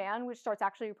Hangman, which starts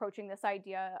actually approaching this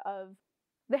idea of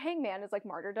the Hangman is like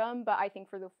martyrdom, but I think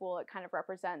for the Fool it kind of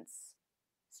represents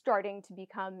starting to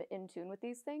become in tune with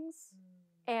these things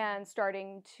and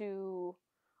starting to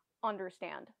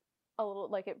understand a little,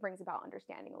 like it brings about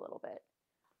understanding a little bit.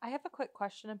 I have a quick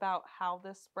question about how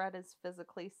this spread is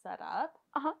physically set up.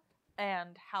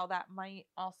 And how that might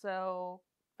also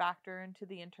factor into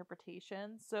the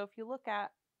interpretation. So if you look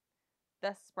at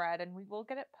this spread, and we will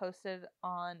get it posted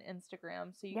on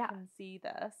Instagram so you can see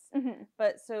this.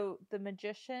 But so the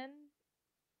Magician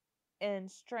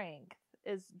and Strength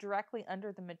is directly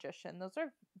under the Magician. Those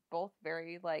are both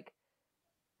very like,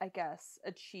 I guess,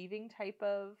 achieving type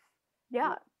of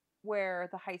where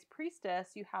the high priestess,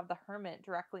 you have the hermit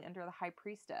directly under the high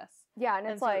priestess. Yeah, and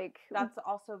it's so like that's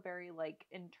also very like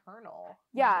internal.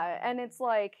 yeah, and it's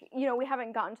like, you know, we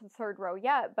haven't gotten to the third row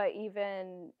yet, but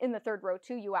even in the third row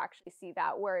too, you actually see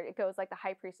that where it goes like the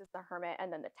high priestess, the hermit,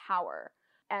 and then the tower.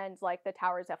 And like the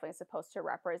tower is definitely supposed to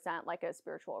represent like a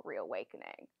spiritual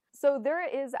reawakening. So there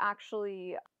is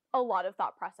actually a lot of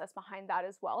thought process behind that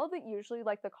as well, that usually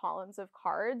like the columns of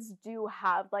cards do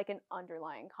have like an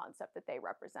underlying concept that they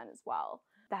represent as well.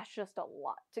 That's just a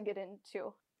lot to get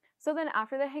into. So then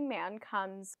after the hangman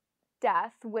comes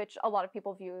death, which a lot of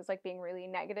people view as like being really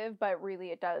negative, but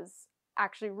really it does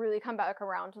actually really come back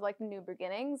around to like the new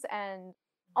beginnings and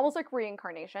almost like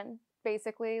reincarnation.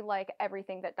 Basically, like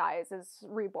everything that dies is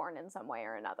reborn in some way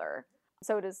or another.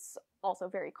 So it is also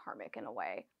very karmic in a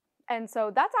way. And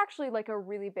so that's actually like a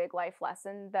really big life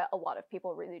lesson that a lot of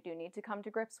people really do need to come to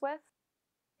grips with.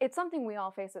 It's something we all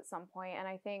face at some point, and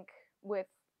I think with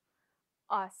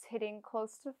us hitting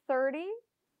close to 30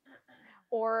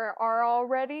 or are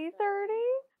already 30,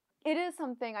 it is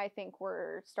something I think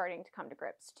we're starting to come to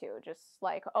grips to. Just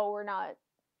like, oh, we're not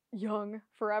young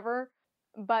forever.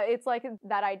 But it's like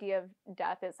that idea of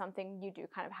death is something you do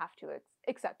kind of have to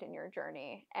accept in your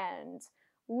journey and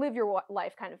live your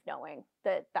life kind of knowing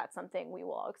that that's something we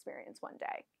will all experience one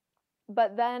day.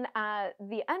 But then at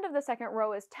the end of the second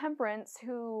row is Temperance,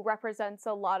 who represents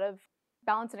a lot of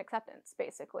balance and acceptance,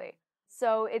 basically.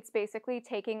 So it's basically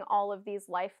taking all of these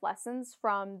life lessons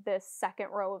from this second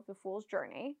row of the Fool's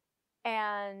Journey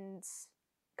and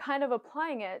kind of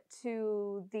applying it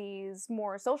to these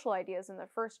more social ideas in the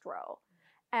first row,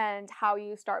 and how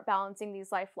you start balancing these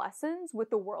life lessons with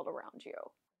the world around you.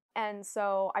 And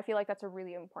so I feel like that's a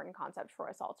really important concept for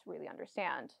us all to really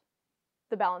understand.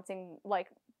 The balancing, like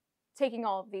taking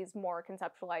all of these more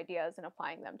conceptual ideas and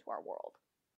applying them to our world.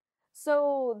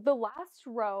 So the last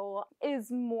row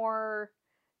is more,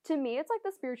 to me, it's like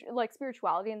the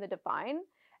spirituality and the divine,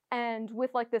 and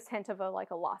with like this hint of a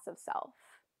loss of self.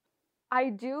 I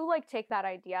do like take that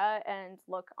idea and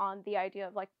look on the idea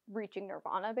of like reaching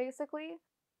nirvana, basically,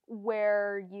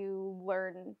 where you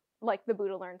learn, like the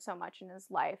Buddha learned so much in his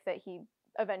life that he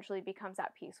eventually becomes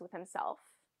at peace with himself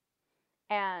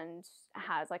and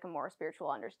has like a more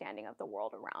spiritual understanding of the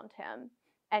world around him.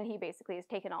 And he basically has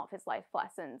taken all of his life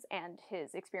lessons and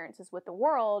his experiences with the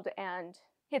world and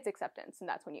hits acceptance, and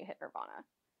that's when you hit nirvana.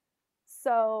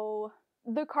 So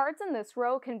the cards in this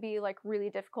row can be like really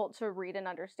difficult to read and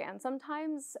understand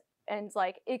sometimes, and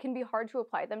like it can be hard to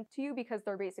apply them to you because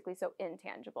they're basically so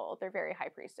intangible. They're very high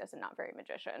priestess and not very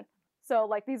magician. So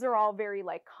like these are all very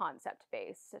like concept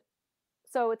based.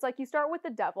 So it's like you start with the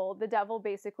devil. The devil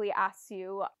basically asks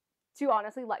you to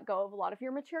honestly let go of a lot of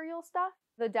your material stuff.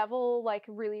 The devil like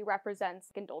really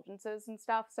represents indulgences and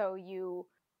stuff, so you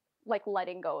like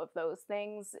letting go of those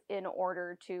things in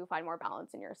order to find more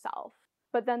balance in yourself.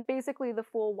 But then basically the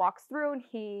Fool walks through and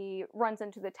he runs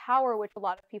into the tower, which a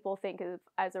lot of people think of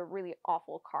as a really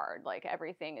awful card. Like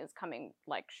everything is coming,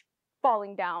 like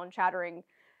falling down, shattering.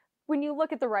 When you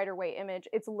look at the Rider-Waite image,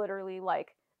 it's literally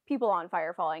like people on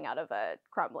fire falling out of a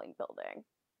crumbling building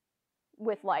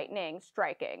with lightning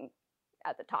striking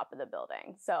at the top of the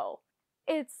building. So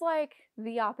it's like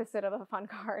the opposite of a fun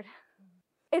card.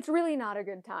 It's really not a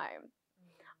good time.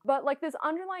 But like this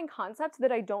underlying concept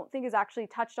that I don't think is actually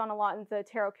touched on a lot in the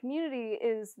tarot community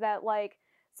is that like,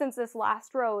 since this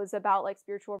last row is about like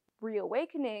spiritual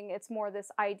reawakening, it's more this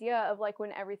idea of like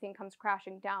when everything comes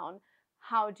crashing down,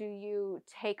 how do you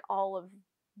take all of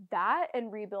that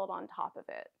and rebuild on top of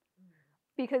it?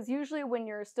 Because usually when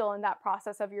you're still in that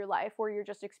process of your life where you're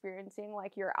just experiencing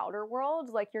like your outer world,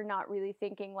 like you're not really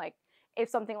thinking like, if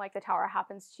something like the tower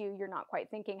happens to you, you're not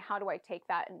quite thinking, how do I take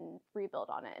that and rebuild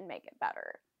on it and make it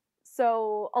better?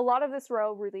 So a lot of this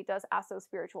row really does ask those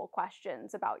spiritual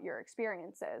questions about your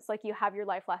experiences. Like you have your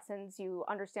life lessons, you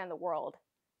understand the world.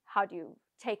 How do you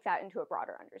take that into a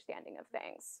broader understanding of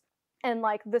things? And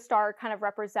like the star kind of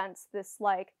represents this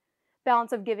like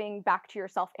balance of giving back to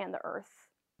yourself and the earth.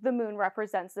 The moon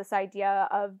represents this idea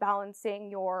of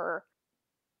balancing your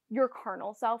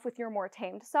carnal self with your more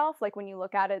tamed self. Like when you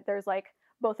look at it, there's like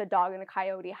both a dog and a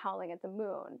coyote howling at the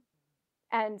moon.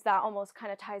 And that almost kind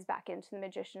of ties back into the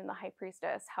magician and the high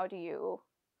priestess. How do you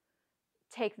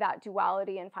take that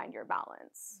duality and find your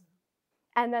balance?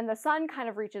 And then the sun kind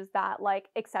of reaches that like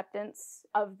acceptance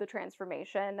of the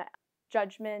transformation,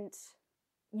 judgment.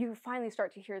 You finally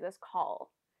start to hear this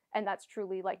call. And that's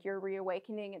truly like your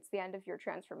reawakening. It's the end of your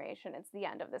transformation. It's the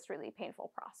end of this really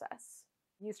painful process.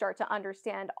 You start to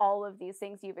understand all of these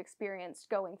things you've experienced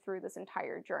going through this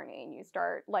entire journey, and you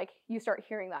start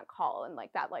hearing that call and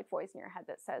like that like voice in your head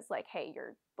that says like, hey,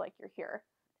 you're here.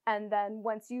 And then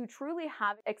once you truly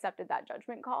have accepted that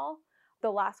judgment call,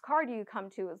 the last card you come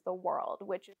to is the World,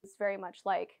 which is very much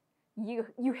like you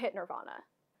hit nirvana.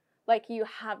 Like you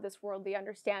have this worldly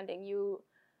understanding. You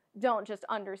don't just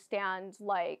understand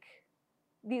like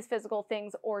these physical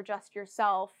things or just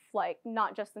yourself, like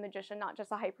not just the magician, not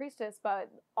just the high priestess, but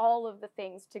all of the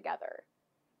things together.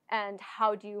 And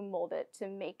how do you mold it to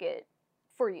make it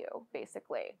for you,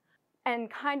 basically? And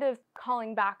kind of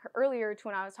calling back earlier to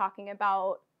when I was talking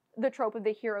about the trope of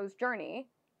the hero's journey,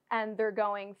 and they're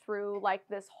going through like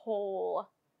this whole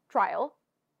trial.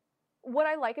 What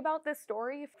I like about this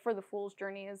story for the Fool's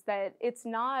Journey is that it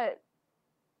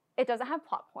doesn't have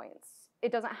plot points.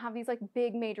 It doesn't have these like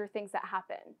big major things that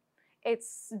happen.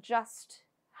 It's just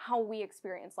how we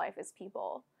experience life as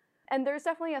people. And there's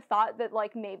definitely a thought that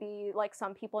like maybe like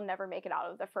some people never make it out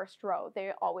of the first row.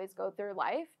 They always go through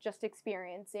life just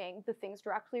experiencing the things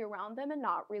directly around them and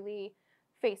not really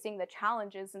facing the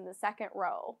challenges in the second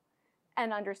row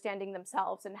and understanding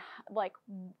themselves and like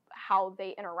how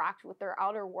they interact with their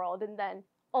outer world. And then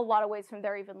a lot of ways from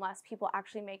there, even less people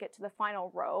actually make it to the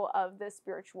final row of the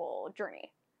spiritual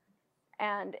journey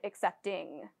and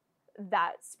accepting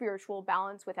that spiritual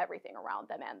balance with everything around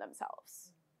them and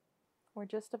themselves. We're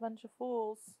just a bunch of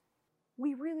fools.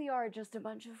 We really are just a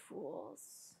bunch of fools.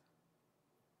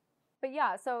 But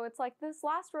yeah, so it's like this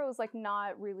last row is like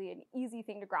not really an easy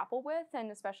thing to grapple with,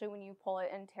 and especially when you pull it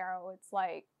in tarot, it's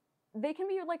like they can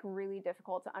be like really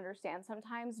difficult to understand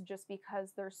sometimes just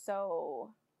because they're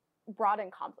so broad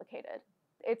and complicated.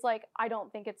 It's like I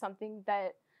don't think it's something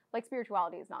that like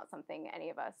spirituality is not something any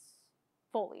of us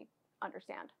fully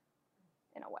understand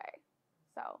in a way.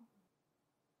 So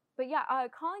but yeah,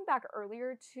 calling back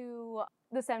earlier to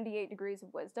the 78 Degrees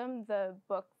of Wisdom, the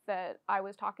book that I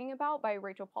was talking about by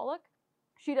Rachel Pollack,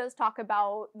 she does talk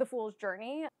about the Fool's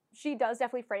Journey. She does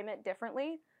definitely frame it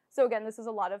differently. So again, this is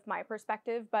a lot of my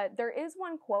perspective, but there is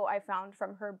one quote I found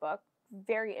from her book,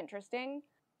 very interesting,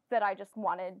 that I just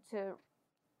wanted to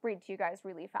read to you guys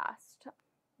really fast.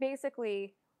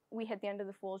 Basically, we hit the end of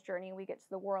the Fool's Journey, we get to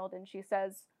the World, and she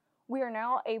says, "We are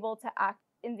now able to act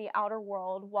in the outer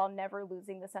world while never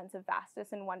losing the sense of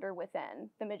vastness and wonder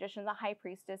within. The magician and the high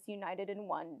priestess united in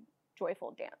one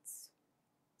joyful dance."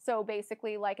 So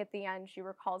basically, like at the end, she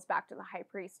recalls back to the high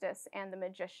priestess and the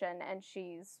magician, and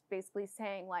she's basically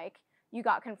saying like, you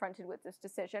got confronted with this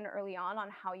decision early on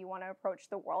how you want to approach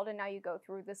the world, and now you go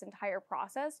through this entire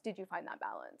process. Did you find that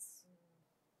balance?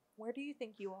 Where do you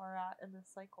think you are at in this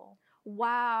cycle?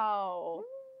 Wow.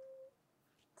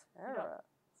 Tara.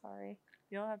 Sorry.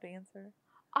 You don't have to answer.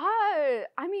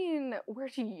 I mean, where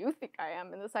do you think I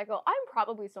am in the cycle? I'm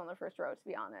probably still in the first row, to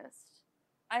be honest.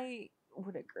 I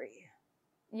would agree.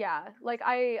 Yeah, like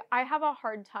I have a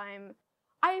hard time.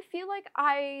 I feel like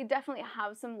I definitely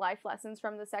have some life lessons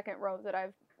from the second row that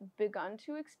I've begun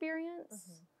to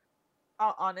experience.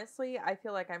 Honestly, I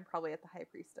feel like I'm probably at the high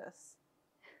priestess.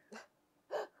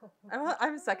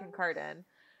 I'm second card in.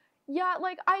 Yeah,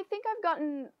 like I think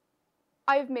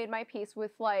I've made my peace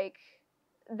with like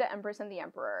the Empress and the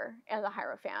Emperor and the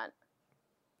Hierophant.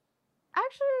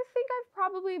 Actually, I think I've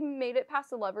probably made it past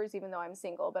the Lovers even though I'm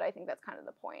single, but I think that's kind of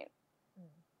the point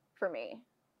for me.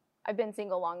 I've been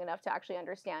single long enough to actually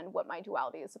understand what my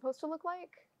duality is supposed to look like.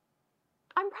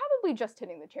 I'm probably just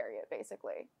hitting the Chariot,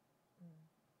 basically.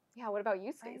 Yeah, what about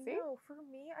you, Stacey? I know, for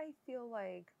me, I feel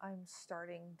like I'm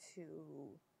starting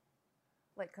to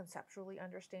like conceptually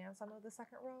understand some of the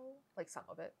second row, like some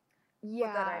of it. Yeah.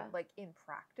 But that I'm like in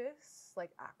practice,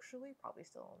 like actually probably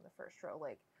still in the first row.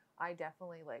 Like I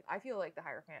definitely like, I feel like the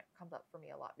Hierophant comes up for me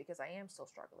a lot because I am still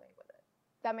struggling with it.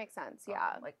 That makes sense,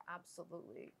 yeah. Like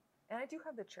absolutely. And I do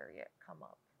have the Chariot come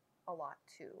up a lot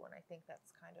too. And I think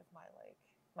that's kind of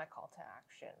my call to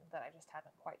action that I just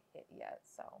haven't quite hit yet.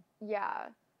 So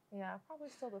yeah. Yeah, probably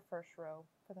still the first row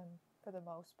for the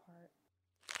most part.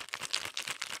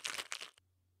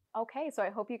 Okay, so I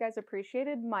hope you guys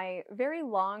appreciated my very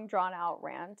long, drawn-out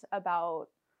rant about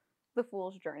the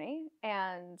Fool's Journey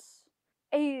and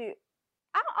a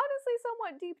honestly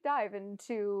somewhat deep dive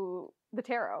into the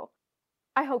tarot.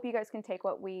 I hope you guys can take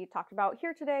what we talked about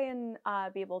here today and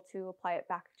be able to apply it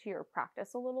back to your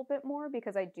practice a little bit more,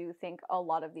 because I do think a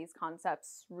lot of these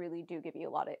concepts really do give you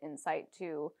a lot of insight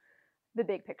to the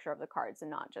big picture of the cards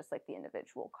and not just like the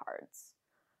individual cards.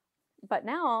 But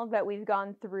now that we've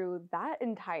gone through that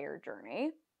entire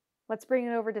journey, let's bring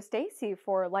it over to Stacey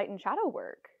for light and shadow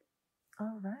work.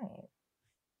 All right.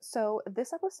 So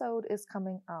this episode is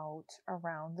coming out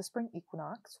around the spring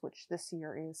equinox, which this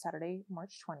year is Saturday,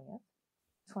 March 20th,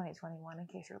 2021, in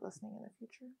case you're listening in the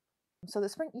future. So the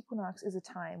spring equinox is a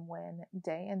time when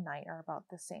day and night are about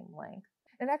the same length.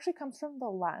 It actually comes from the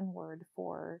Latin word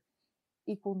for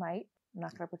equal night. I'm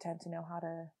not going to pretend to know how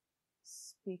to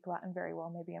speak Latin very well.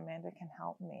 Maybe Amanda can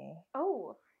help me.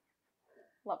 Oh,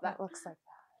 love that. That looks like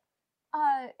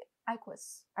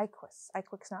Equus. Equinox.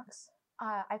 Equinox,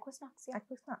 yeah.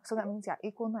 Equinox. So that means, yeah,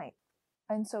 equal night.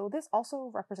 And so this also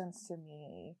represents to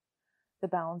me the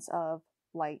balance of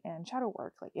light and shadow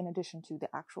work, like in addition to the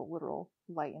actual literal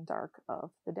light and dark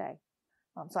of the day.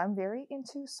 So I'm very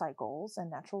into cycles and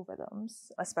natural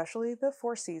rhythms, especially the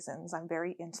 4 seasons. I'm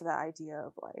very into the idea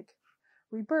of like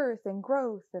rebirth and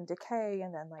growth and decay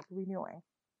and then like renewing.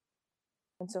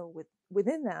 And so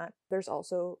within that, there's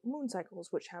also moon cycles,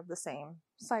 which have the same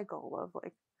cycle of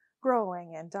like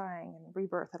growing and dying and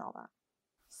rebirth and all that.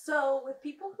 So, with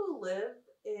people who live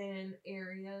in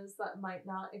areas that might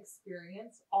not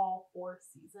experience all 4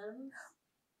 seasons,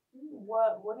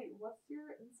 what's your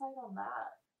insight on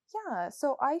that? Yeah,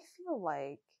 so I feel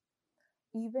like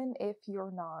even if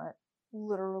you're not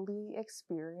literally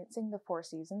experiencing the 4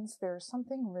 seasons, there's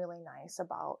something really nice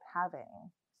about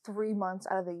having 3 months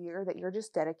out of the year that you're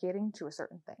just dedicating to a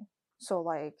certain thing. So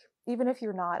like, even if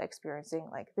you're not experiencing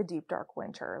like the deep dark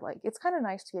winter, like it's kind of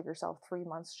nice to give yourself 3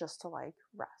 months just to like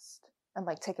rest and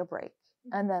like take a break.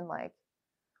 And then like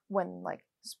when like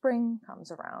spring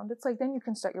comes around, it's like then you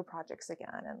can start your projects again.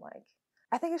 And like,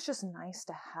 I think it's just nice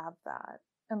to have that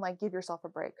and like give yourself a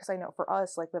break. Cause I know for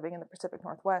us, like living in the Pacific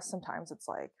Northwest, sometimes it's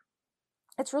like,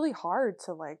 it's really hard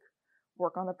to like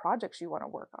work on the projects you want to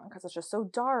work on because it's just so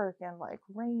dark and like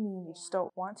rainy and you just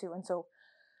don't want to. And so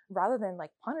rather than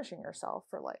like punishing yourself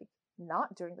for like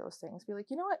not doing those things, be like,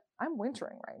 you know what? I'm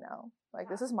wintering right now. Like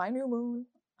this is my new moon.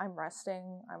 I'm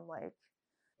resting. I'm like,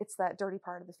 it's that dirty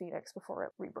part of the phoenix before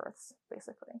it rebirths,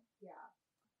 basically. Yeah.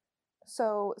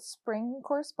 So spring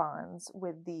corresponds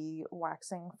with the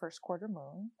waxing first quarter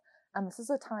moon. And this is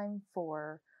a time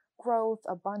for growth,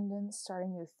 abundance,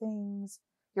 starting new things.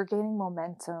 You're gaining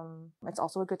momentum. It's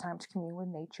also a good time to commune with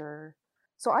nature.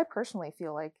 So I personally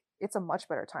feel like it's a much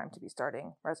better time to be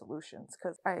starting resolutions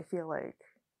because I feel like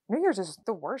New Year's is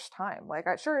the worst time. Like,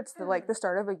 sure, it's the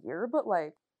start of a year, but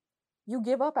like you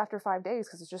give up after 5 days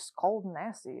because it's just cold and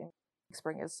nasty. And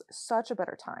spring is such a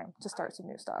better time to start some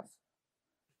new stuff.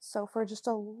 So for just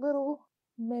a little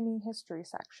mini history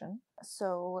section,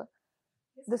 so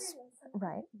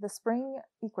the spring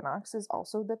equinox is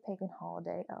also the pagan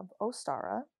holiday of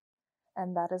Ostara,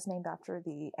 and that is named after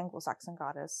the Anglo-Saxon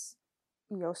goddess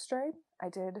Eostre. I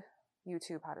did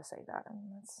YouTube how to say that,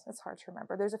 and it's hard to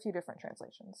remember. There's a few different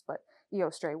translations, but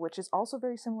Eostre, which is also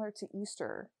very similar to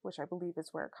Easter, which I believe is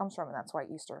where it comes from, and that's why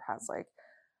Easter has like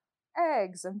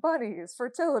eggs and bunnies,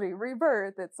 fertility,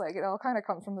 rebirth. It's like it all kind of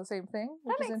comes from the same thing,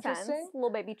 which That is makes interesting. sense. Little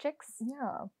baby chicks.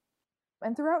 Yeah.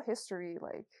 And throughout history,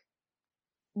 like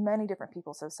many different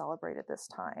peoples have celebrated this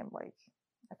time. Like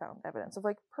I found evidence of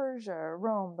like Persia,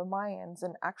 Rome, the Mayans,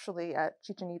 and actually at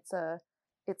Chichen Itza,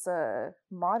 it's a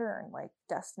modern like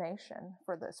destination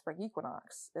for the spring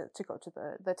equinox to go to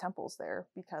the temples there,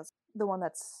 because the one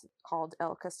that's called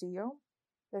El Castillo,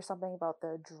 there's something about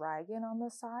the dragon on the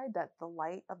side that the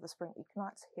light of the spring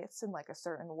equinox hits in like a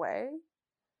certain way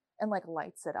and like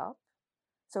lights it up.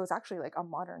 So it's actually like a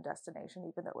modern destination,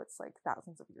 even though it's like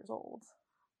thousands of years old.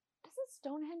 Doesn't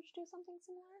Stonehenge do something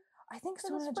similar? I think For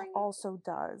the Stonehenge spring? also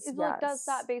does. It Yes. like does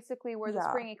that basically where the Yeah.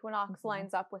 spring equinox Mhm.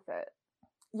 lines up with it,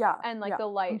 Yeah. and like yeah. the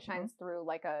light Mhm. shines through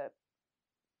like a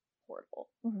portal.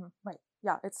 Right.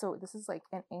 Yeah. This is like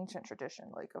an ancient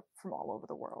tradition, like from all over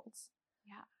the world.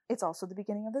 Yeah. It's also the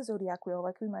beginning of the zodiac wheel,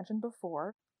 like we mentioned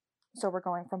before. So we're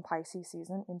going from Pisces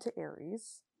season into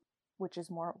Aries, which is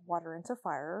more water into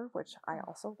fire, which I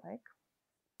also like.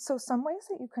 So some ways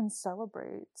that you can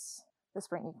celebrate the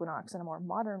spring equinox in a more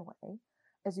modern way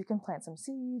is you can plant some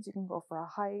seeds, you can go for a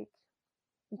hike,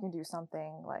 you can do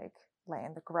something like lay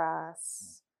in the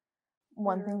grass.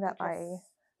 One thing that Literally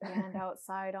just stand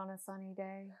outside on a sunny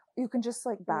day. you can just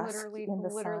like bask Literally in the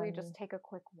sun. just take a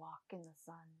quick walk in the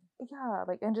sun. Yeah,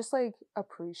 like, and just like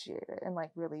appreciate it and like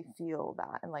really feel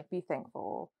that and like be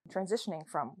thankful transitioning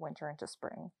from winter into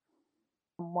spring.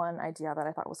 One idea that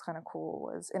I thought was kind of cool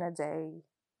was in a day,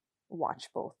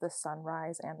 watch both the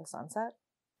sunrise and the sunset,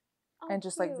 Oh, and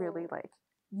just like really cute. like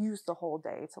use the whole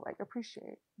day to like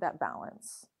appreciate that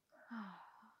balance.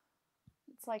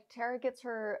 It's like Tara gets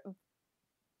her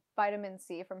vitamin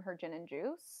C from her gin and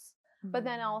juice. But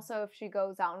then also, if she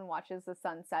goes out and watches the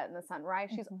sunset and the sunrise,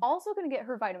 she's Mhm. also going to get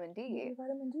her vitamin You D. get your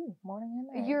vitamin D morning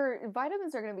and night. Your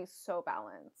vitamins are going to be so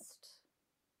balanced.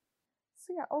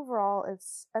 So yeah, overall,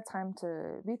 it's a time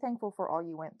to be thankful for all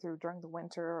you went through during the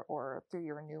winter or through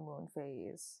your new moon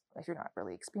phase, if you're not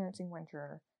really experiencing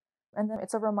winter. And then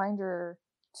it's a reminder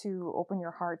to open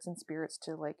your hearts and spirits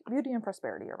to like beauty and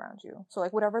prosperity around you. So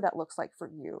like whatever that looks like for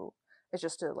you is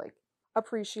just to like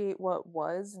appreciate what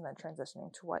was and then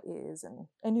transitioning to what is and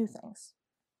new things.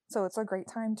 So it's a great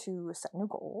time to set new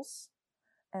goals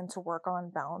and to work on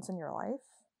balance in your life,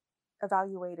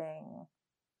 evaluating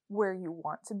where you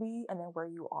want to be and then where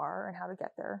you are and how to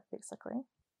get there, basically.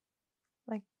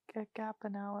 Like a gap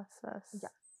analysis.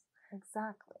 Yes,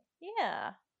 exactly.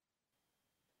 Yeah.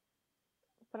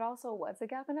 But also, what's a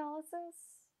gap analysis?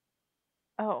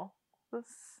 Oh,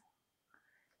 this.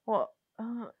 Well.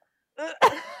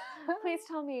 Please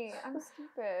tell me. I'm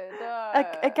stupid.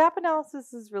 A gap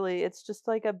analysis is really, it's just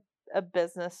like a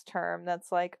business term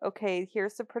that's like, okay,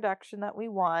 here's the production that we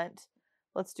want.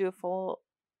 Let's do a full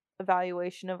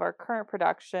evaluation of our current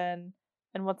production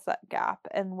and what's that gap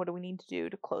and what do we need to do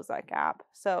to close that gap.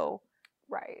 So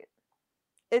Right.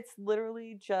 it's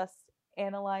literally just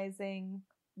analyzing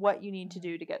what you need to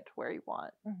do to get to where you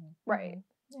want. Right.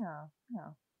 Yeah, yeah.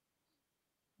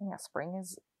 Yeah, spring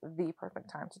is the perfect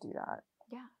time to do that.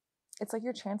 Yeah. It's like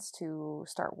your chance to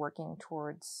start working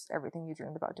towards everything you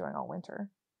dreamed about doing all winter.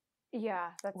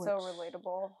 Yeah, that's so Which-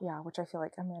 relatable. Yeah, which I feel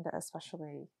like Amanda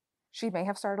especially, she may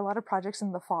have started a lot of projects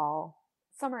in the fall.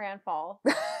 Summer and fall.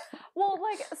 Well,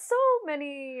 like so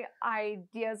many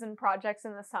ideas and projects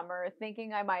in the summer,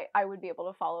 thinking I would be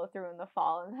able to follow through in the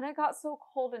fall, and then it got so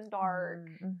cold and dark,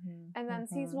 and then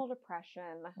seasonal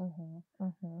depression,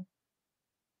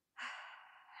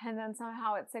 and then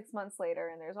somehow it's 6 months later,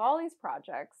 and there's all these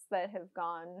projects that have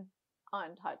gone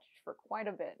untouched for quite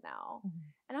a bit now,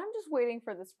 and I'm just waiting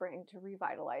for the spring to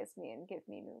revitalize me and give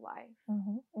me new life.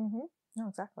 No,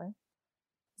 exactly.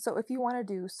 So if you want to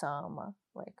do some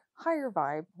like higher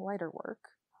vibe, lighter work,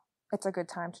 it's a good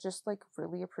time to just like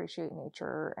really appreciate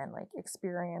nature and like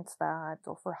experience that,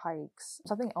 go for hikes.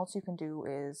 Something else you can do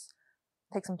is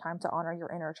take some time to honor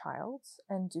your inner child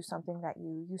and do something that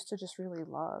you used to just really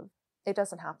love. It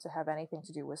doesn't have to have anything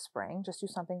to do with spring. Just do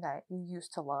something that you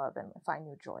used to love and find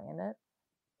new joy in it.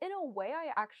 In a way,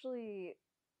 I actually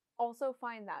also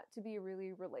find that to be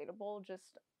really relatable,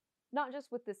 just not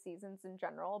just with the seasons in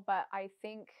general, but I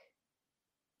think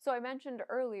so. I mentioned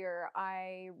earlier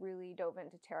I really dove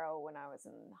into tarot when I was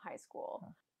in high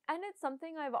school. And it's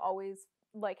something I've always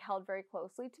like held very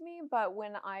closely to me, but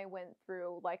when I went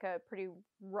through like a pretty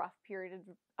rough period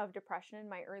of depression in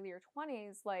my earlier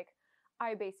 20s, like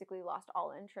I basically lost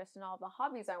all interest in all the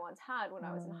hobbies I once had when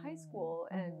I was in high school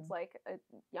and like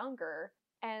younger.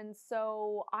 And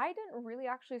so I didn't really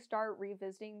actually start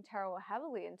revisiting tarot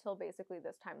heavily until basically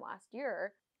this time last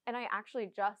year. And I actually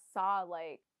just saw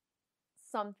like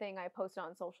something I posted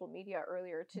on social media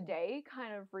earlier today,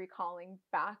 kind of recalling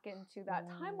back into that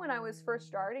time when I was first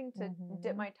starting to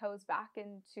dip my toes back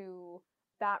into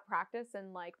that practice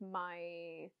and like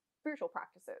my spiritual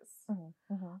practices.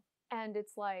 And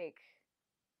it's like,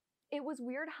 it was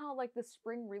weird how like the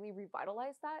spring really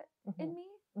revitalized that in me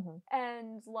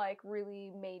and like really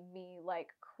made me like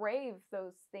crave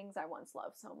those things I once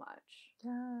loved so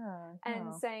much.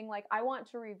 And saying like I want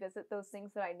to revisit those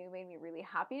things that I knew made me really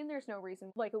happy, and there's no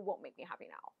reason like it won't make me happy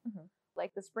now.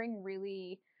 Like the spring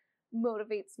really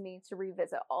motivates me to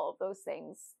revisit all of those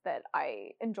things that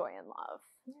I enjoy and love.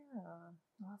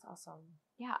 That's awesome.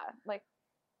 Yeah, like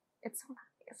it's so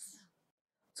nice.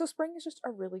 So spring is just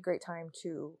a really great time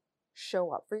to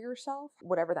show up for yourself,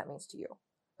 whatever that means to you.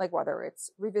 Like whether it's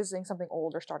revisiting something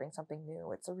old or starting something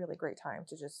new, it's a really great time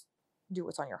to just do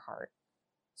what's on your heart.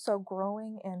 So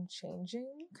growing and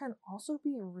changing can also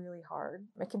be really hard.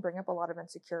 It can bring up a lot of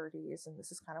insecurities, and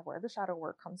this is kind of where the shadow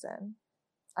work comes in.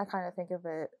 I kind of think of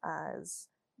it as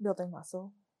building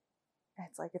muscle.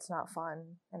 It's like it's not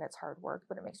fun and it's hard work,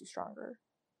 but it makes you stronger.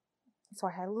 So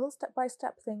I had a little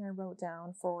step-by-step thing I wrote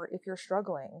down for if you're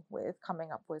struggling with coming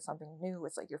up with something new.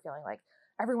 It's like you're feeling like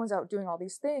everyone's out doing all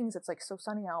these things. It's like so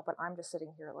sunny out, but I'm just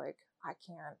sitting here like I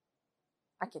can't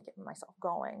get myself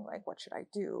going. Like what should I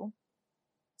do?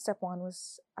 Step 1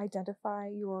 was identify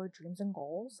your dreams and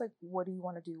goals. Like what do you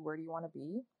want to do? Where do you want to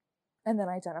be? And then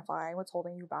identify what's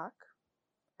holding you back.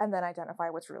 And then identify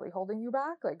what's really holding you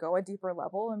back. Like go a deeper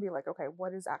level and be like, okay,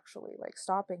 what is actually like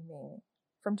stopping me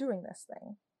from doing this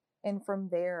thing? And from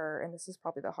there, and this is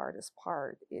probably the hardest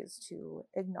part, is to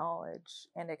acknowledge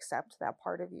and accept that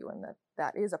part of you and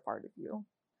that is a part of you,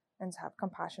 and to have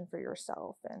compassion for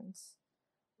yourself and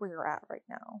where you're at right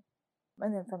now.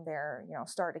 And then from there,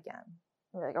 start again.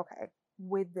 You're like, okay,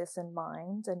 with this in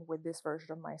mind and with this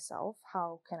version of myself,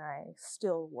 how can I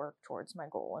still work towards my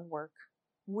goal and work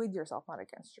with yourself, not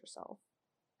against yourself?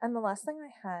 And the last thing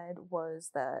I had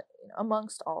was that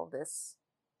amongst all of this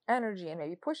energy and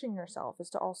maybe pushing yourself is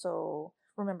to also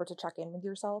remember to check in with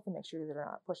yourself and make sure that you're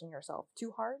not pushing yourself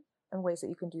too hard. And ways that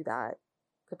you can do that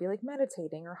could be like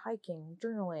meditating or hiking,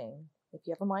 journaling. If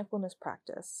you have a mindfulness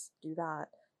practice, do that.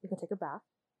 You can take a bath.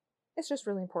 It's just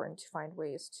really important to find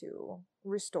ways to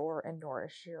restore and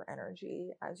nourish your energy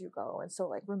as you go. And so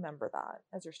like remember that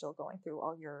as you're still going through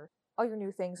all your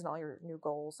new things and all your new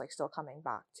goals, like still coming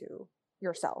back to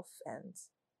yourself, and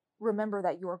remember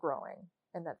that you're growing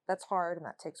and that's hard and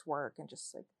that takes work, and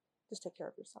just take care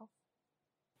of yourself.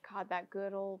 God, that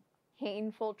good old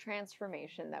painful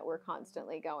transformation that we're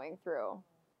constantly going through.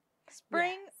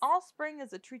 Spring, Yes. all spring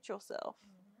is a treat yourself.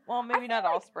 Well, maybe not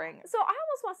all spring. So I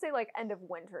almost want to say like end of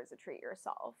winter is a treat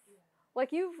yourself.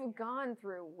 Like you've gone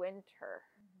through winter.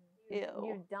 Ew.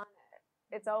 You've done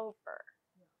it. It's over.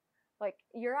 Like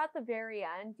you're at the very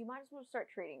end. You might as well start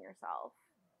treating yourself.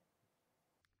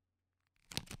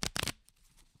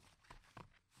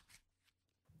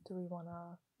 Do we want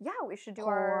to Yeah, we should do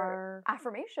pull our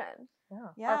affirmation.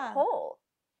 yeah. Our poll.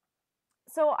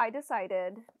 So I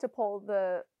decided to pull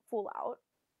the Fool out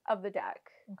of the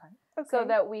deck Okay. so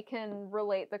that we can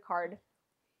relate the card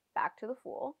back to the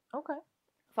Fool. Okay.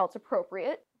 Felt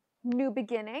appropriate. New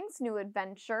beginnings, new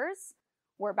adventures.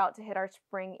 We're about to hit our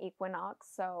spring equinox,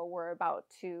 so we're about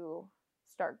to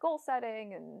start goal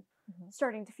setting and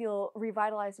starting to feel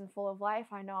revitalized and full of life.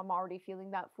 I know I'm already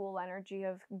feeling that Fool energy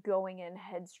of going in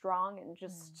headstrong and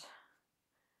just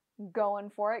going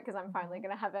for it because I'm finally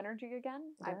going to have energy again.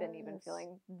 I've been even Yes.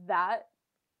 feeling that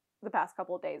the past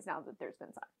couple of days now that there's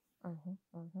been sun. Mm-hmm.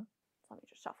 So let me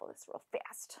just shuffle this real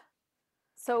fast.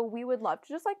 So we would love to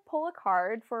just like pull a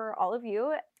card for all of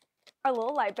you, our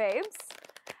little light babes.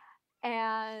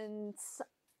 And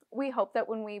we hope that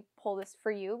when we pull this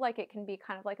for you, like it can be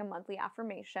kind of like a monthly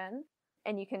affirmation,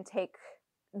 and you can take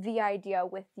the idea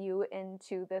with you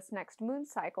into this next moon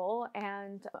cycle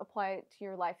and apply it to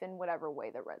your life in whatever way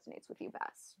that resonates with you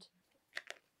best.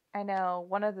 I know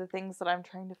one of the things that I'm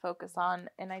trying to focus on,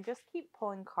 and I just keep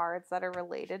pulling cards that are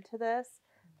related to this,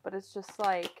 but it's just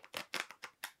like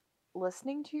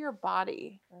listening to your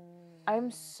body.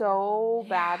 I'm so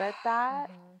bad at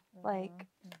that. Like,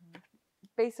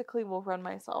 basically will run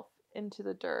myself into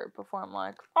the dirt before I'm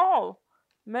like, oh,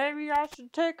 maybe I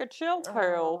should take a chill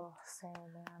pill. Oh, same,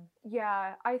 man.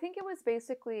 Yeah, I think it was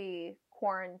basically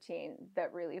quarantine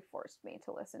that really forced me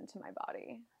to listen to my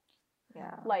body.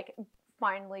 Yeah. Like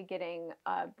finally getting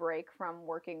a break from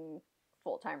working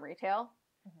full-time retail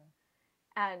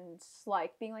and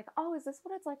like being like, oh, is this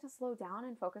what it's like to slow down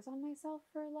and focus on myself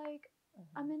for like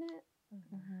a minute?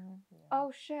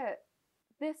 Oh shit,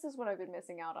 this is what I've been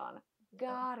missing out on.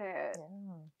 Got it.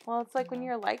 Well, it's like when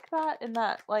you're like that in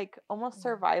that like almost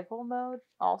survival mode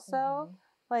also,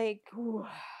 like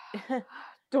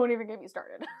Don't even get me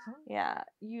started. yeah,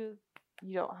 you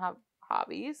don't have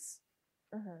hobbies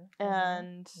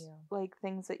and like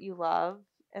things that you love,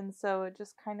 and so it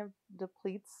just kind of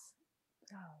depletes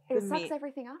It sucks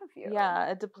everything out of you. Yeah,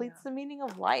 it depletes the meaning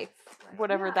of life,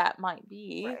 whatever that might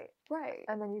be. Right.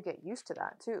 And then you get used to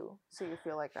that too, so you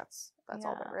feel like that's all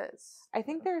there is. I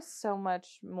think there's so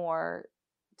much more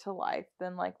to life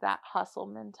than like that hustle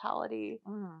mentality.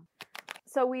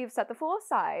 So we've set the Fool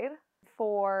aside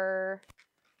for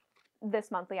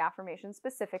this monthly affirmation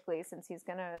specifically, since he's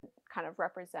going to kind of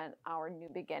represent our new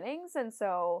beginnings. And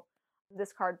so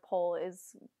this card pull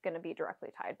is going to be directly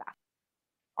tied back.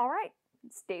 All right,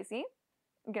 Stacy,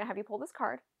 I'm going to have you pull this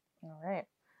card. All right.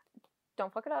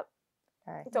 Don't fuck it up.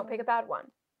 Okay. Don't pick a bad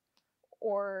one.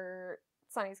 Or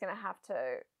Sunny's going to have to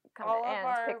come All to of end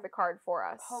our pick the card for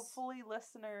us. Hopefully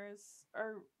listeners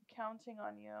are counting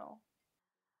on you.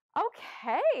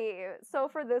 Okay, so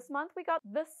for this month we got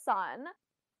the Sun.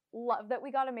 Love that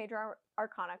we got a major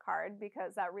arcana card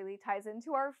because that really ties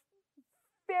into our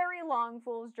very long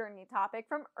Fool's Journey topic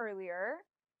from earlier.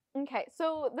 Okay,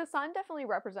 so the Sun definitely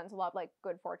represents a lot of like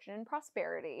good fortune and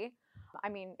prosperity. I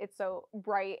mean, it's so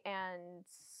bright and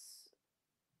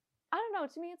I don't know,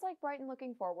 to me it's like bright and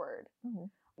looking forward.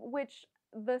 Which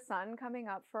the Sun coming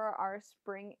up for our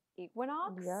spring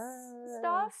equinox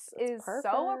stuff is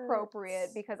so appropriate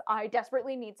because I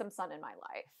desperately need some sun in my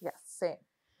life. Yes,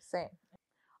 same.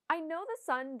 I know the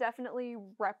Sun definitely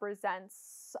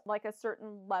represents like a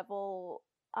certain level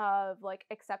of like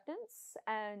acceptance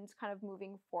and kind of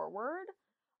moving forward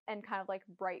and kind of like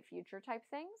bright future type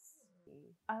things.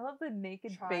 I love the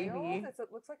naked Child? baby. It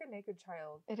looks like a naked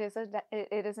child. It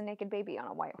is a naked baby on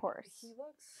a white horse.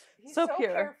 He's So so pure.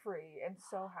 carefree and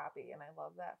so happy, and I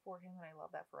love that for him, and I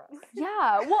love that for us.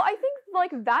 Yeah, well, I think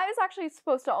like that is actually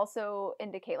supposed to also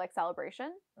indicate like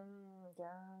celebration.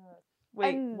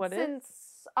 Wait, and what is? since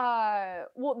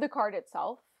well, the card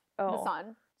itself, the Oh.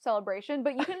 Sun. celebration,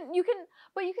 but you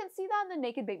can see that in the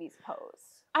naked babies pose.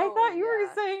 I Oh, thought you were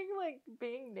yeah. saying like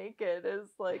being naked is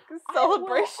like a I will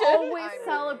celebration. always I mean-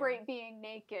 celebrate being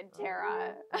naked,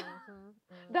 Tara.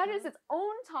 That is its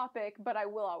own topic, but I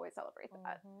will always celebrate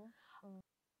that.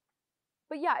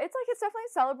 But yeah, it's definitely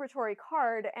a celebratory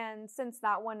card, and since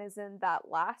that one is in that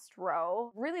last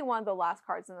row, really one of the last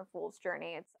cards in the Fool's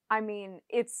Journey.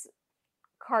 It's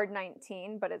card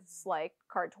 19, but it's like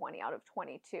card 20 out of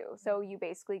 22. So you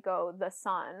basically go the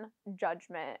sun,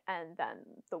 judgment, and then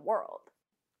the world.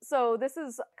 So this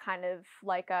is kind of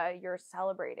like you're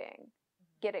celebrating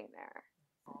getting there.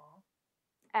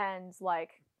 And like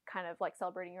kind of like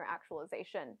celebrating your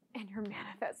actualization and your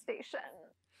manifestation.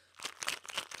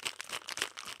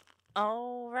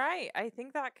 All right. I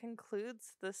think that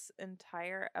concludes this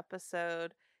entire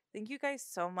episode. Thank you guys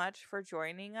so much for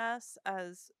joining us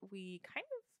as we kind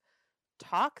of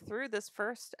talk through this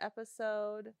first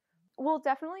episode. We'll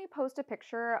definitely post a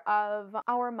picture of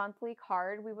our monthly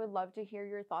card. We would love to hear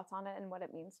your thoughts on it and what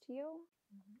it means to you.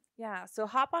 Yeah, so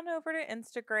hop on over to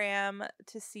Instagram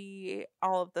to see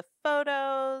all of the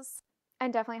photos.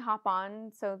 And definitely hop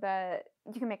on so that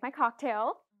you can make my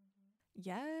cocktail.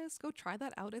 Yes, go try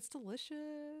that out. It's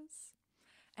delicious.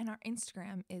 And our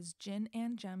Instagram is Gin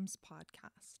and Gems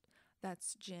Podcast.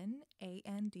 That's Gin,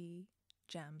 A-N-D,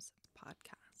 Gems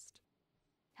Podcast.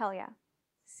 Hell yeah.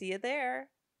 See you there,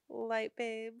 light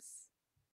babes.